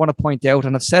thing I want to point out,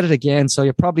 and I've said it again, so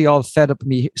you're probably all fed up with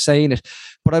me saying it,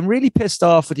 but I'm really pissed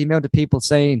off with the amount of people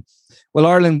saying, well,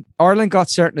 Ireland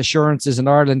got certain assurances, and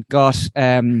Ireland got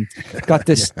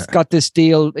this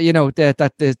deal,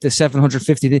 that the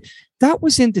 750, that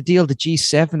was in the deal the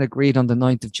G7 agreed on the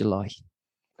 9th of July.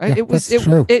 Yeah, that's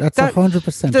true. That's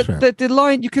 100% true. The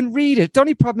line, you can read it. The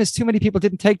only problem is too many people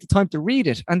didn't take the time to read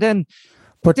it. And then,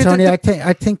 but Tony, I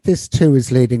think this too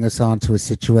is leading us on to a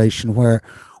situation where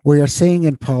we are seeing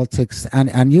in politics,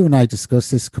 and you and I discussed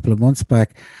this a couple of months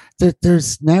back, that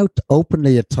there's now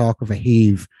openly a talk of a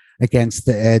heave against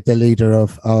the leader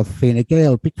of Fine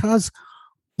Gael, because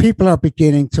people are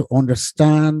beginning to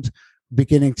understand,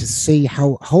 beginning to see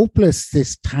how hopeless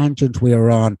this tangent we are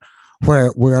on,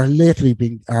 where we are literally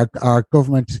our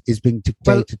government is being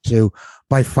dictated to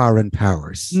by foreign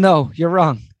powers. No, you're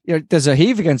wrong. There's a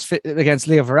heave against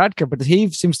Leo Varadkar, but the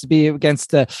heave seems to be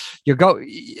against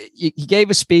he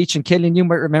gave a speech, and Killian, you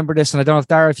might remember this, and I don't know if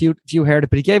Dara, if you heard it,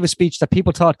 but he gave a speech that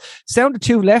people thought sounded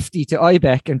too lefty to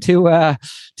IBEC and too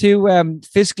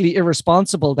fiscally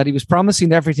irresponsible, that he was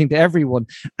promising everything to everyone,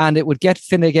 and it would get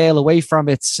Fine Gael away from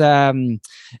its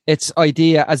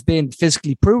idea as being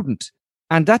fiscally prudent.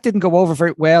 And that didn't go over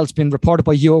very well. It's been reported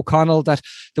by Hugh O'Connell that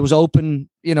there was open,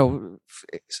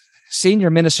 senior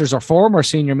ministers or former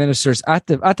senior ministers at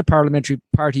the parliamentary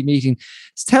party meeting.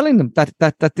 It's telling them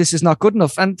that this is not good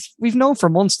enough. And we've known for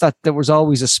months that there was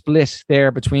always a split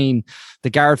there between the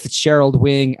Gareth Fitzgerald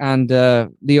wing and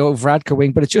Leo Varadkar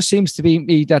wing. But it just seems to be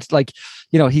me that,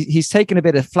 he's taken a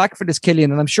bit of flack for this,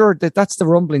 Killian. And I'm sure that's the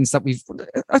rumblings that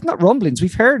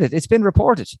we've heard it. It's been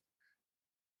reported.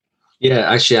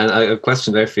 Yeah, actually, and I have a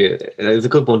question there for you. It's a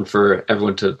good one for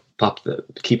everyone to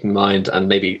keep in mind, and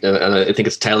maybe, and I think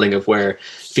it's telling of where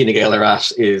Fine Gael are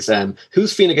at, is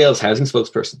who's Fine Gael's housing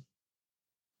spokesperson?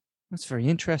 That's very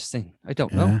interesting. I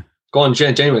don't know. Go on,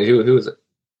 genuinely, who is it?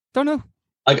 Don't know.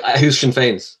 Who's Sinn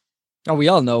Féin's? Oh, we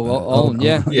all know.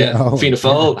 Yeah. Fianna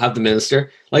Fáil have the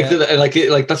minister. That's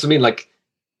what I mean. Like,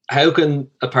 how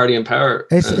can a party in power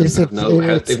have no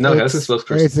housing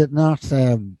spokesperson? Is it not?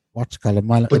 What you call him?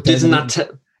 But isn't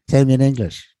that Damien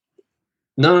English?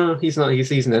 No, he's not.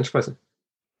 He's an enterprise.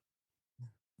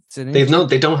 They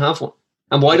don't have one.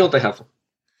 And why don't they have one?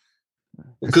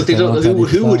 Because they don't.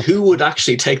 Who would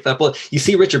actually take that? But you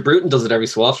see, Richard Bruton does it every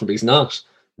so often, but he's not.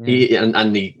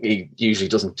 He usually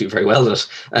doesn't do very well at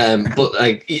it. But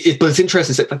it's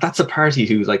interesting. That's a party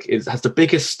who has the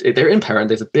biggest. They're in power, and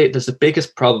there's the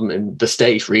biggest problem in the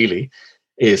state, really,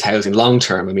 is housing long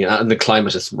term. I mean, and the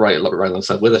climate is right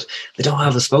alongside with it. They don't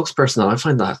have a spokesperson. I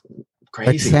find that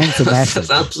crazy. That's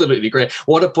absolutely great.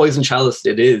 What a poison chalice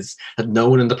it is that no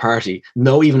one in the party,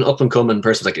 no even up and coming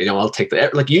person, I'll take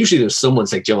that. Like, usually there's someone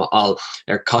saying,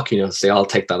 they're cocky, say, I'll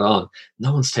take that on.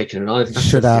 No one's taking it on. I think that's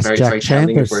should ask very, Jack very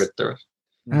Chambers.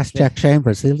 Ask Jack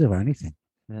Chambers. He'll do anything.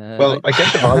 Well, I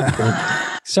get the vibe.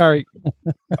 Sorry.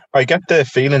 I get the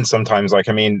feeling sometimes,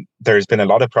 there's been a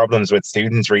lot of problems with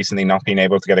students recently not being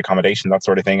able to get accommodation, that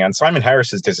sort of thing. And Simon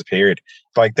Harris has disappeared.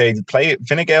 Fine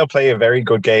Gael play a very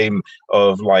good game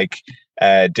of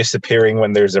disappearing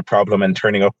when there's a problem and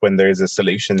turning up when there's a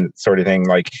solution, sort of thing.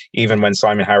 Like, even when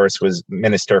Simon Harris was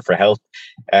Minister for Health,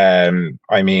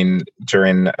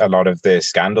 during a lot of the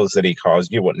scandals that he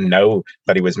caused, you wouldn't know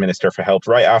that he was Minister for Health.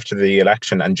 Right after the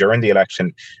election and during the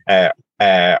election,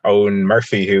 Owen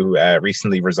Murphy, who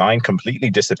recently resigned, completely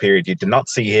disappeared. You did not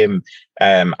see him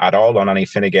at all on any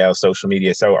Fine Gael social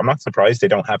media. So I'm not surprised they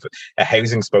don't have a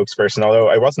housing spokesperson, although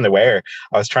I wasn't aware.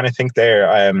 I was trying to think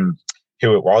there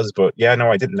who it was, but yeah,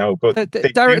 no, I didn't know. But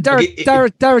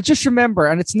Dara, just remember,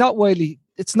 and it's not widely,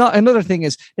 it's not, another thing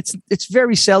is, it's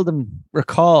very seldom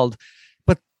recalled,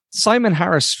 but Simon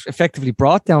Harris effectively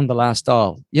brought down the last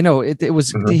Dáil. You know, it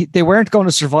was, they weren't going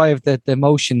to survive the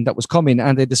motion that was coming,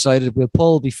 and they decided we'll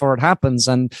pull before it happens,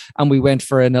 and we went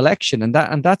for an election, and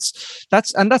that's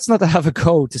not to have a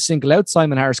go to single out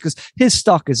Simon Harris, because his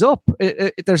stock is up.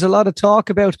 There's a lot of talk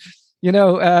about, you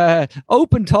know,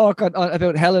 open talk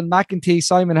about Helen McEntee,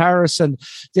 Simon Harris, and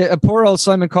poor old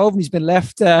Simon Coveney's been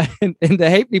left in the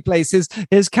halfpenny place.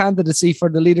 His candidacy for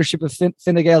the leadership of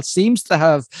Fine Gael seems to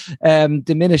have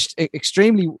diminished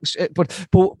extremely. But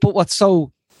what's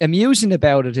so amusing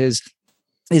about it is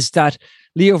that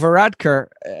Leo Varadkar,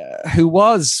 who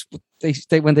was,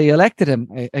 when they elected him,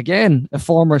 again, a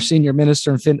former senior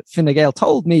minister in Fine Gael,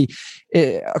 told me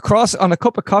across on a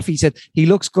cup of coffee, he said he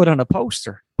looks good on a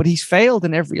poster, but he's failed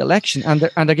in every election, and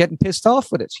they're getting pissed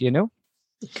off with it, you know.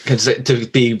 Because to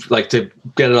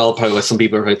get it all apart, what some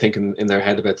people are thinking in their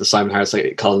head about the Simon Harris,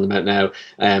 like calling him out now,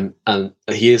 and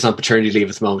he is on paternity leave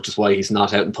at the moment, which is why he's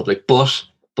not out in public.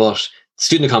 But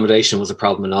student accommodation was a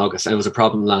problem in August, and it was a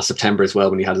problem last September as well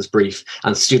when he had his brief.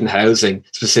 And student housing,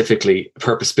 specifically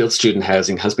purpose-built student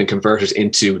housing, has been converted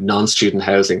into non-student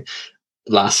housing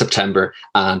last September,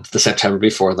 and the September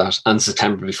before that, and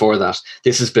September before that.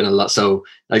 This has been a lot. So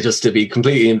just to be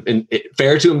completely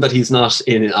fair to him, that he's not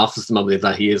in office at the moment,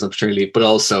 that he is on paternity leave, but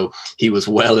also he was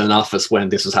well in office when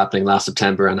this was happening last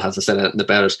September and hasn't said anything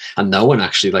about it. And no one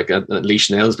actually, like Laois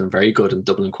Nail has been very good in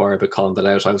Dublin Inquirer about calling that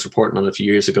out. I was reporting on it a few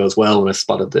years ago as well when I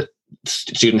spotted the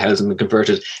student housing being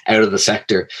converted out of the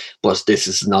sector. But this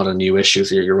is not a new issue.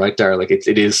 So you're right, Dara. Like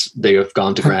it is, they have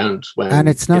gone to ground when and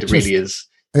it's not it really is.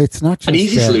 It's not just an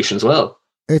easy solution as well.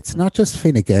 It's not just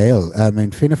Fine Gael. I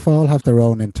mean, Fianna Fáil have their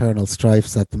own internal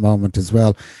strifes at the moment as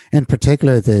well. In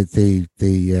particular,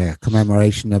 the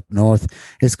commemoration up north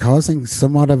is causing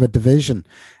somewhat of a division.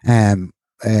 I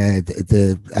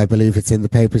believe it's in the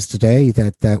papers today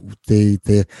that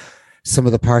the some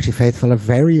of the party faithful are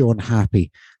very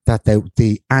unhappy that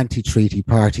the anti-treaty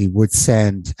party would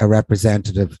send a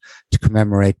representative to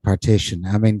commemorate partition.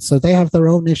 I mean, so they have their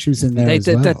own issues in there as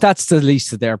well. That's the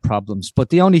least of their problems. But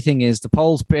the only thing is, the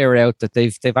polls bear out that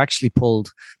they've actually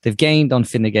they've gained on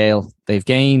Fine Gael. They've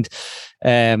gained,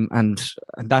 and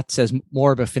that says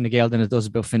more about Fine Gael than it does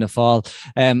about Fianna Fáil.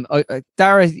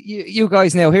 Dara, you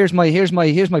guys, now here's my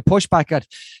pushback at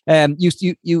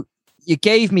you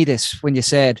gave me this when you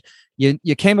said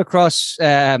you came across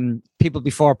people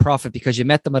before profit because you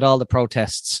met them at all the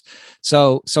protests.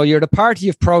 So you're the party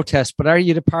of protest, but are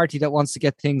you the party that wants to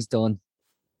get things done?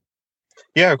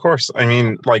 Yeah, of course. I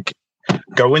mean, like,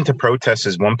 going to protest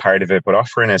is one part of it, but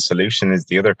offering a solution is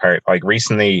the other part. Like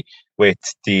recently with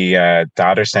the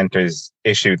data centers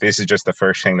issue, this is just the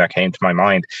first thing that came to my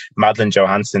mind. Madeleine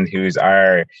Johansson, who's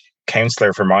our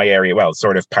councillor for my area, well,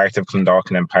 sort of part of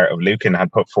Clondalkin and part of Lucan,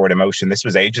 had put forward a motion. This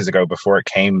was ages ago, before it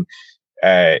became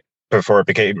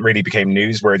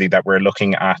newsworthy that we're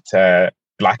looking at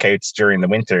blackouts during the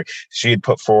winter. She had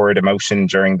put forward a motion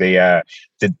during the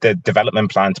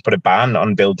development plan to put a ban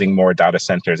on building more data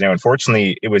centers. Now,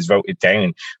 unfortunately, it was voted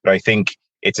down, but I think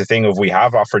it's a thing of, we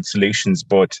have offered solutions,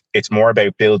 but it's more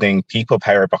about building people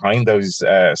power behind those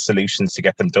solutions to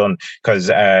get them done. Because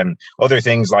other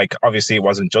things, like, obviously it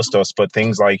wasn't just us, but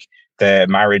things like the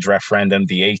marriage referendum,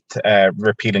 the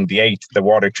repealing the 8, the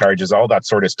water charges, all that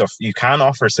sort of stuff, you can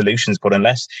offer solutions, but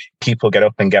unless people get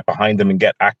up and get behind them and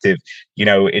get active, you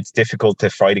know, it's difficult to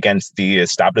fight against the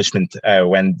establishment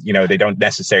when, you know, they don't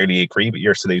necessarily agree with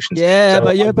your solutions. Yeah,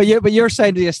 so, but you're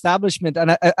saying the establishment,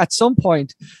 and at some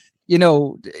point, you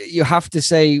know, you have to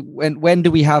say, when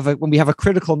we have a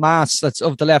critical mass that's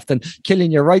of the left, and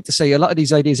Killian, you're right to say a lot of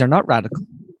these ideas are not radical.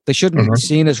 They shouldn't be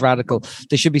seen as radical.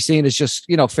 They should be seen as just,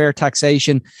 you know, fair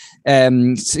taxation,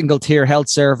 single tier health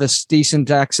service,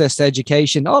 decent access to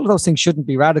education. All of those things shouldn't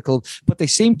be radical, but they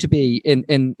seem to be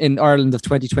in Ireland of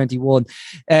 2021.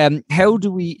 How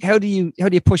do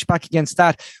you push back against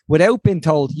that without being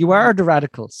told you are the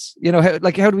radicals? You know,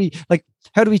 how do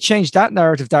we change that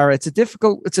narrative, Dara? It's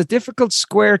a difficult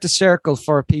square to circle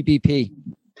for PBP.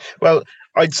 Well,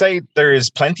 I'd say there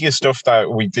is plenty of stuff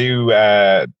that we do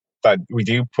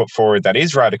put forward that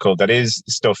is radical, that is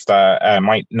stuff that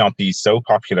might not be so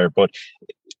popular, but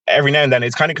every now and then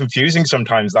it's kind of confusing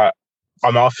sometimes that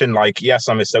I'm often like, yes,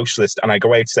 I'm a socialist, and I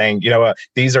go out saying, you know what,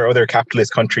 these are other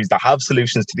capitalist countries that have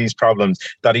solutions to these problems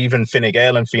that even Fine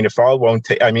Gael and Fianna Fáil won't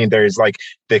take. I mean, there's like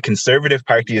the Conservative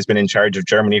Party has been in charge of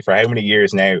Germany for how many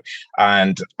years now,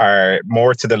 and are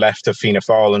more to the left of Fianna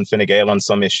Fáil and Fine Gael on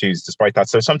some issues, despite that.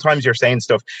 So sometimes you're saying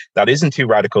stuff that isn't too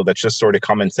radical, that's just sort of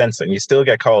common sense, and you still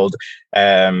get called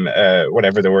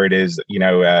whatever the word is, you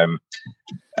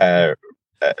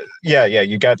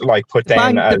get like put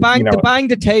down. The bang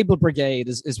the table brigade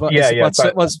is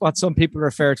what some people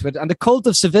refer to it. And the cult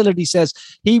of civility says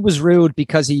he was rude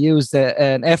because he used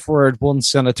an F word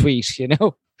once on a tweet.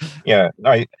 Yeah,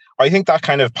 I think that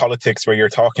kind of politics where you're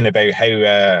talking about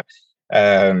how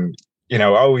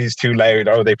oh, he's too loud,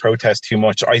 oh, they protest too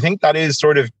much. I think that is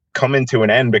sort of coming to an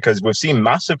end, because we've seen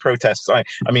massive protests. I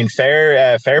mean,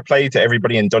 fair play to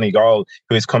everybody in Donegal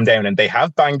who has come down, and they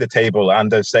have banged the table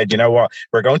and they've said, you know what,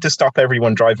 we're going to stop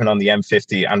everyone driving on the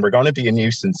M50 and we're going to be a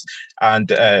nuisance.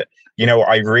 And I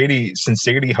really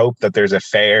sincerely hope that there's a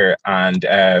fair and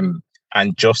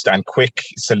just and quick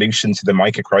solution to the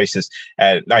mica crisis.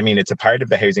 I mean, it's a part of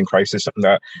the housing crisis, something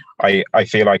that I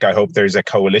feel like I hope there's a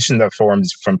coalition that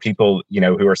forms from people,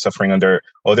 who are suffering under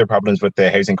other problems with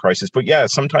the housing crisis. But yeah,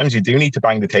 sometimes you do need to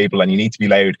bang the table and you need to be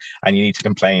loud and you need to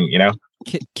complain,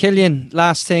 Killian,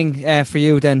 last thing for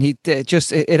you then.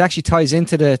 It actually ties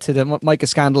into the mica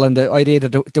scandal and the idea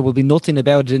that there will be nothing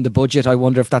about it in the budget. I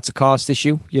wonder if that's a cost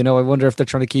issue. I wonder if they're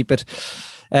trying to keep it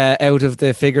out of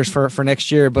the figures for next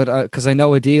year, but because I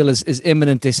know a deal is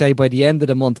imminent, they say by the end of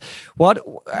the month. What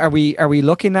are we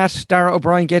looking at? Darragh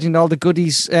O'Brien getting all the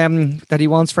goodies that he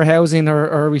wants for housing, or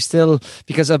are we still?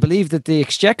 Because I believe that the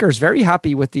Exchequer is very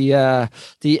happy with the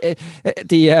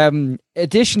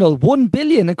additional 1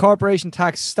 billion in corporation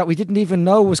tax that we didn't even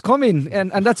know was coming,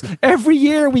 and that's every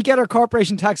year we get our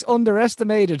corporation tax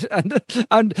underestimated,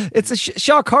 and it's a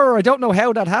shock horror. I don't know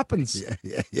how that happens.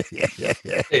 Yeah.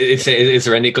 Is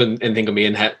there anything going to be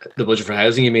in the budget for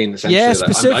housing, you mean? Yeah,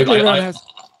 specifically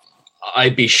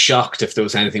I'd be shocked if there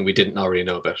was anything we didn't already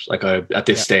know about, at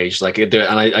this stage. I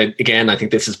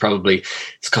think this is probably,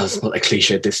 it's because a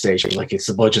cliche at this stage. It's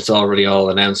the budget's already all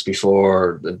announced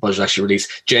before the budget actually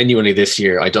released. Genuinely, this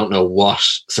year, I don't know what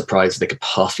surprise they could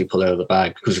possibly pull out of the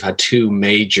bag, because we've had two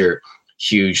major,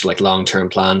 huge, long-term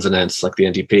plans announced, like the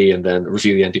NDP, and then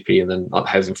review the NDP, and then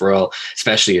Housing for All,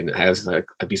 especially in housing.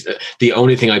 The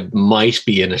only thing I might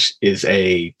be in it is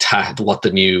what the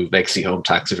new vacancy home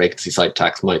tax or vacancy site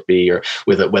tax might be, or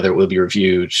whether it will be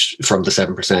reviewed from the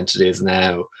 7% it is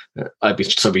now. I'd be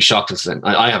shocked if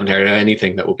I haven't heard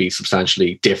anything that will be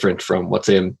substantially different from what's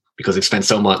in, because they've spent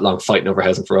so much long fighting over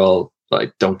Housing for All.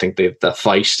 I don't think they've that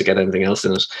fight to get anything else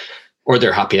in it. Or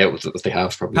they're happy out with what they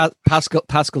have, probably.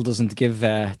 Pascal doesn't give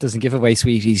away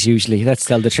sweeties usually. Let's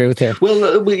tell the truth here.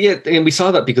 Well, yeah, and we saw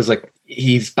that because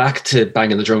he's back to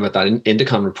banging the drum about that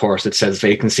Indicom report that says a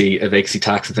vacancy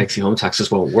tax and vacancy home tax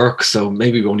just won't work. So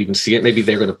maybe we won't even see it. Maybe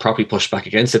they're going to properly push back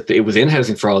against it. It was in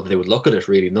Housing for All that they would look at it.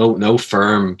 Really, no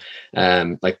firm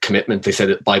commitment. They said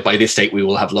that by this date we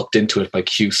will have looked into it by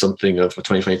Q something of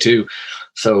 2022.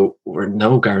 So we're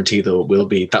no guarantee though it will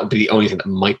be. That would be the only thing that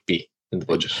might be in the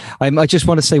budget. I just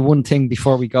want to say one thing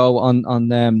before we go on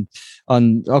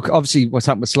obviously what's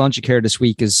happened with Sláintecare this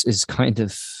week is kind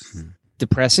of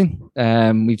depressing.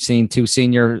 We've seen two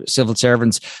senior civil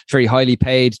servants, very highly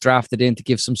paid, drafted in to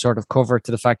give some sort of cover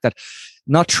to the fact that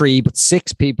not 3 but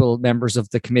 6 members of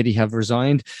the committee have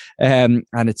resigned, and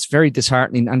it's very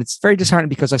disheartening. And it's very disheartening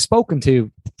because I've spoken to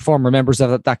former members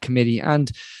of that committee, and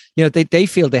they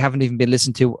feel they haven't even been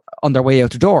listened to on their way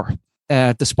out the door.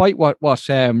 Despite what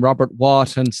Robert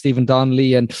Watt and Stephen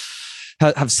Donnelly and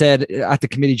have said at the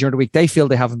committee during the week, they feel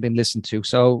they haven't been listened to.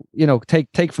 So,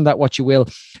 take from that what you will.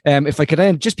 If I could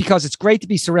end, just because it's great to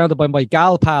be surrounded by my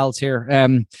gal pals here.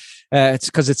 It's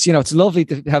because it's lovely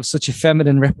to have such a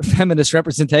feminist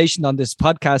representation on this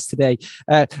podcast today.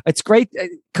 It's great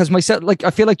because myself,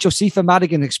 I feel like Josepha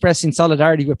Madigan expressing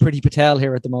solidarity with Priti Patel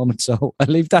here at the moment. So I'll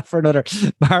leave that for another.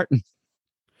 Martin.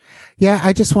 Yeah,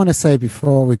 I just want to say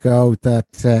before we go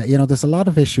that, there's a lot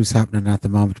of issues happening at the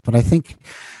moment, but I think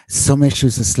some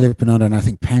issues are slipping under, and I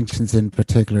think pensions in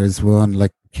particular is one.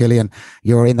 Like Killian,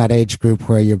 you're in that age group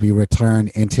where you'll be returned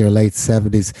into your late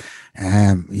 70s.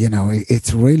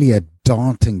 It's really a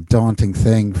daunting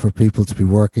thing for people to be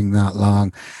working that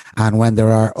long. And when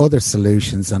there are other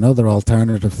solutions and other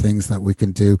alternative things that we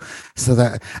can do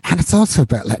and it's also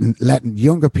about letting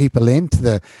younger people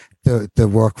into the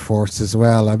workforce as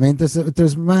well. I mean,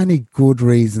 there's many good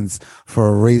reasons for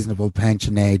a reasonable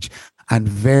pension age and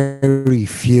very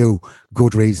few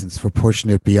good reasons for pushing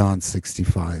it beyond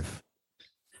 65.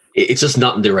 it's just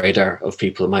not in the radar of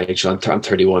people my age. I'm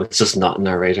 31. It's just not in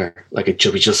our radar. Like it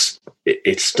should be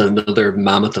it's another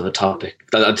mammoth of a topic.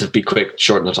 To be quick,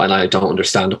 short enough, and I don't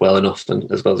understand it well enough and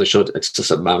as well as I should. It's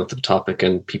just a mammoth of a topic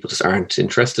and people just aren't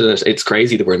interested in it. It's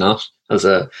crazy that we're not as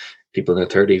people in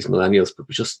their 30s, millennials, but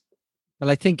we just. Well,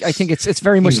 I think it's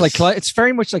very much like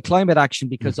climate action,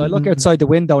 because I look outside the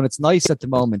window and it's nice at the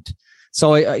moment.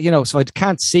 So I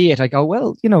can't see it. I go,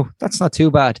 well, that's not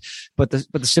too bad. But the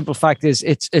simple fact is,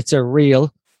 it's a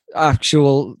real,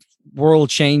 actual,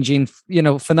 world-changing,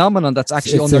 phenomenon that's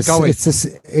actually undergoing.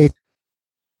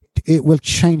 It will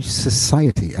change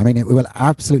society. I mean, it will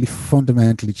absolutely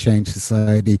fundamentally change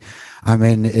society. I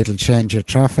mean, it'll change your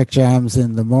traffic jams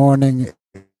in the morning.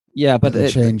 Yeah, but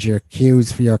change your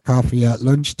queues for your coffee at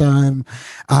lunchtime.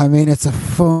 I mean, it's a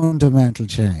fundamental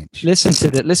change. Listen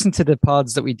to the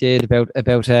pods that we did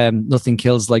about nothing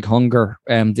kills like hunger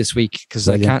this week, because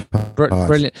I can't.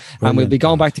 Brilliant. And we'll be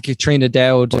going back to Katrina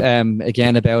Dowd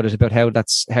again about how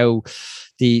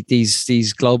the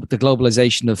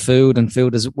globalization of food and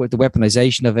food is the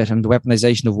weaponization of it and the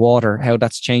weaponization of water, how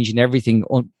that's changing everything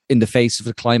in the face of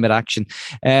the climate action.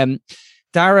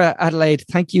 Dara, Adelaide,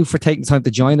 thank you for taking time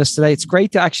to join us today. It's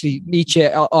great to actually meet you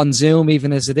on Zoom,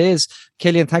 even as it is.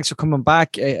 Killian, thanks for coming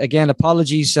back. Again,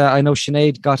 apologies. I know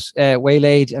Sinead got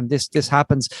waylaid, and this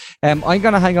happens. I'm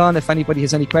going to hang on if anybody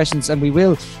has any questions, and we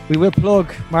will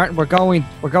plug. Martin, we're going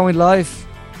live.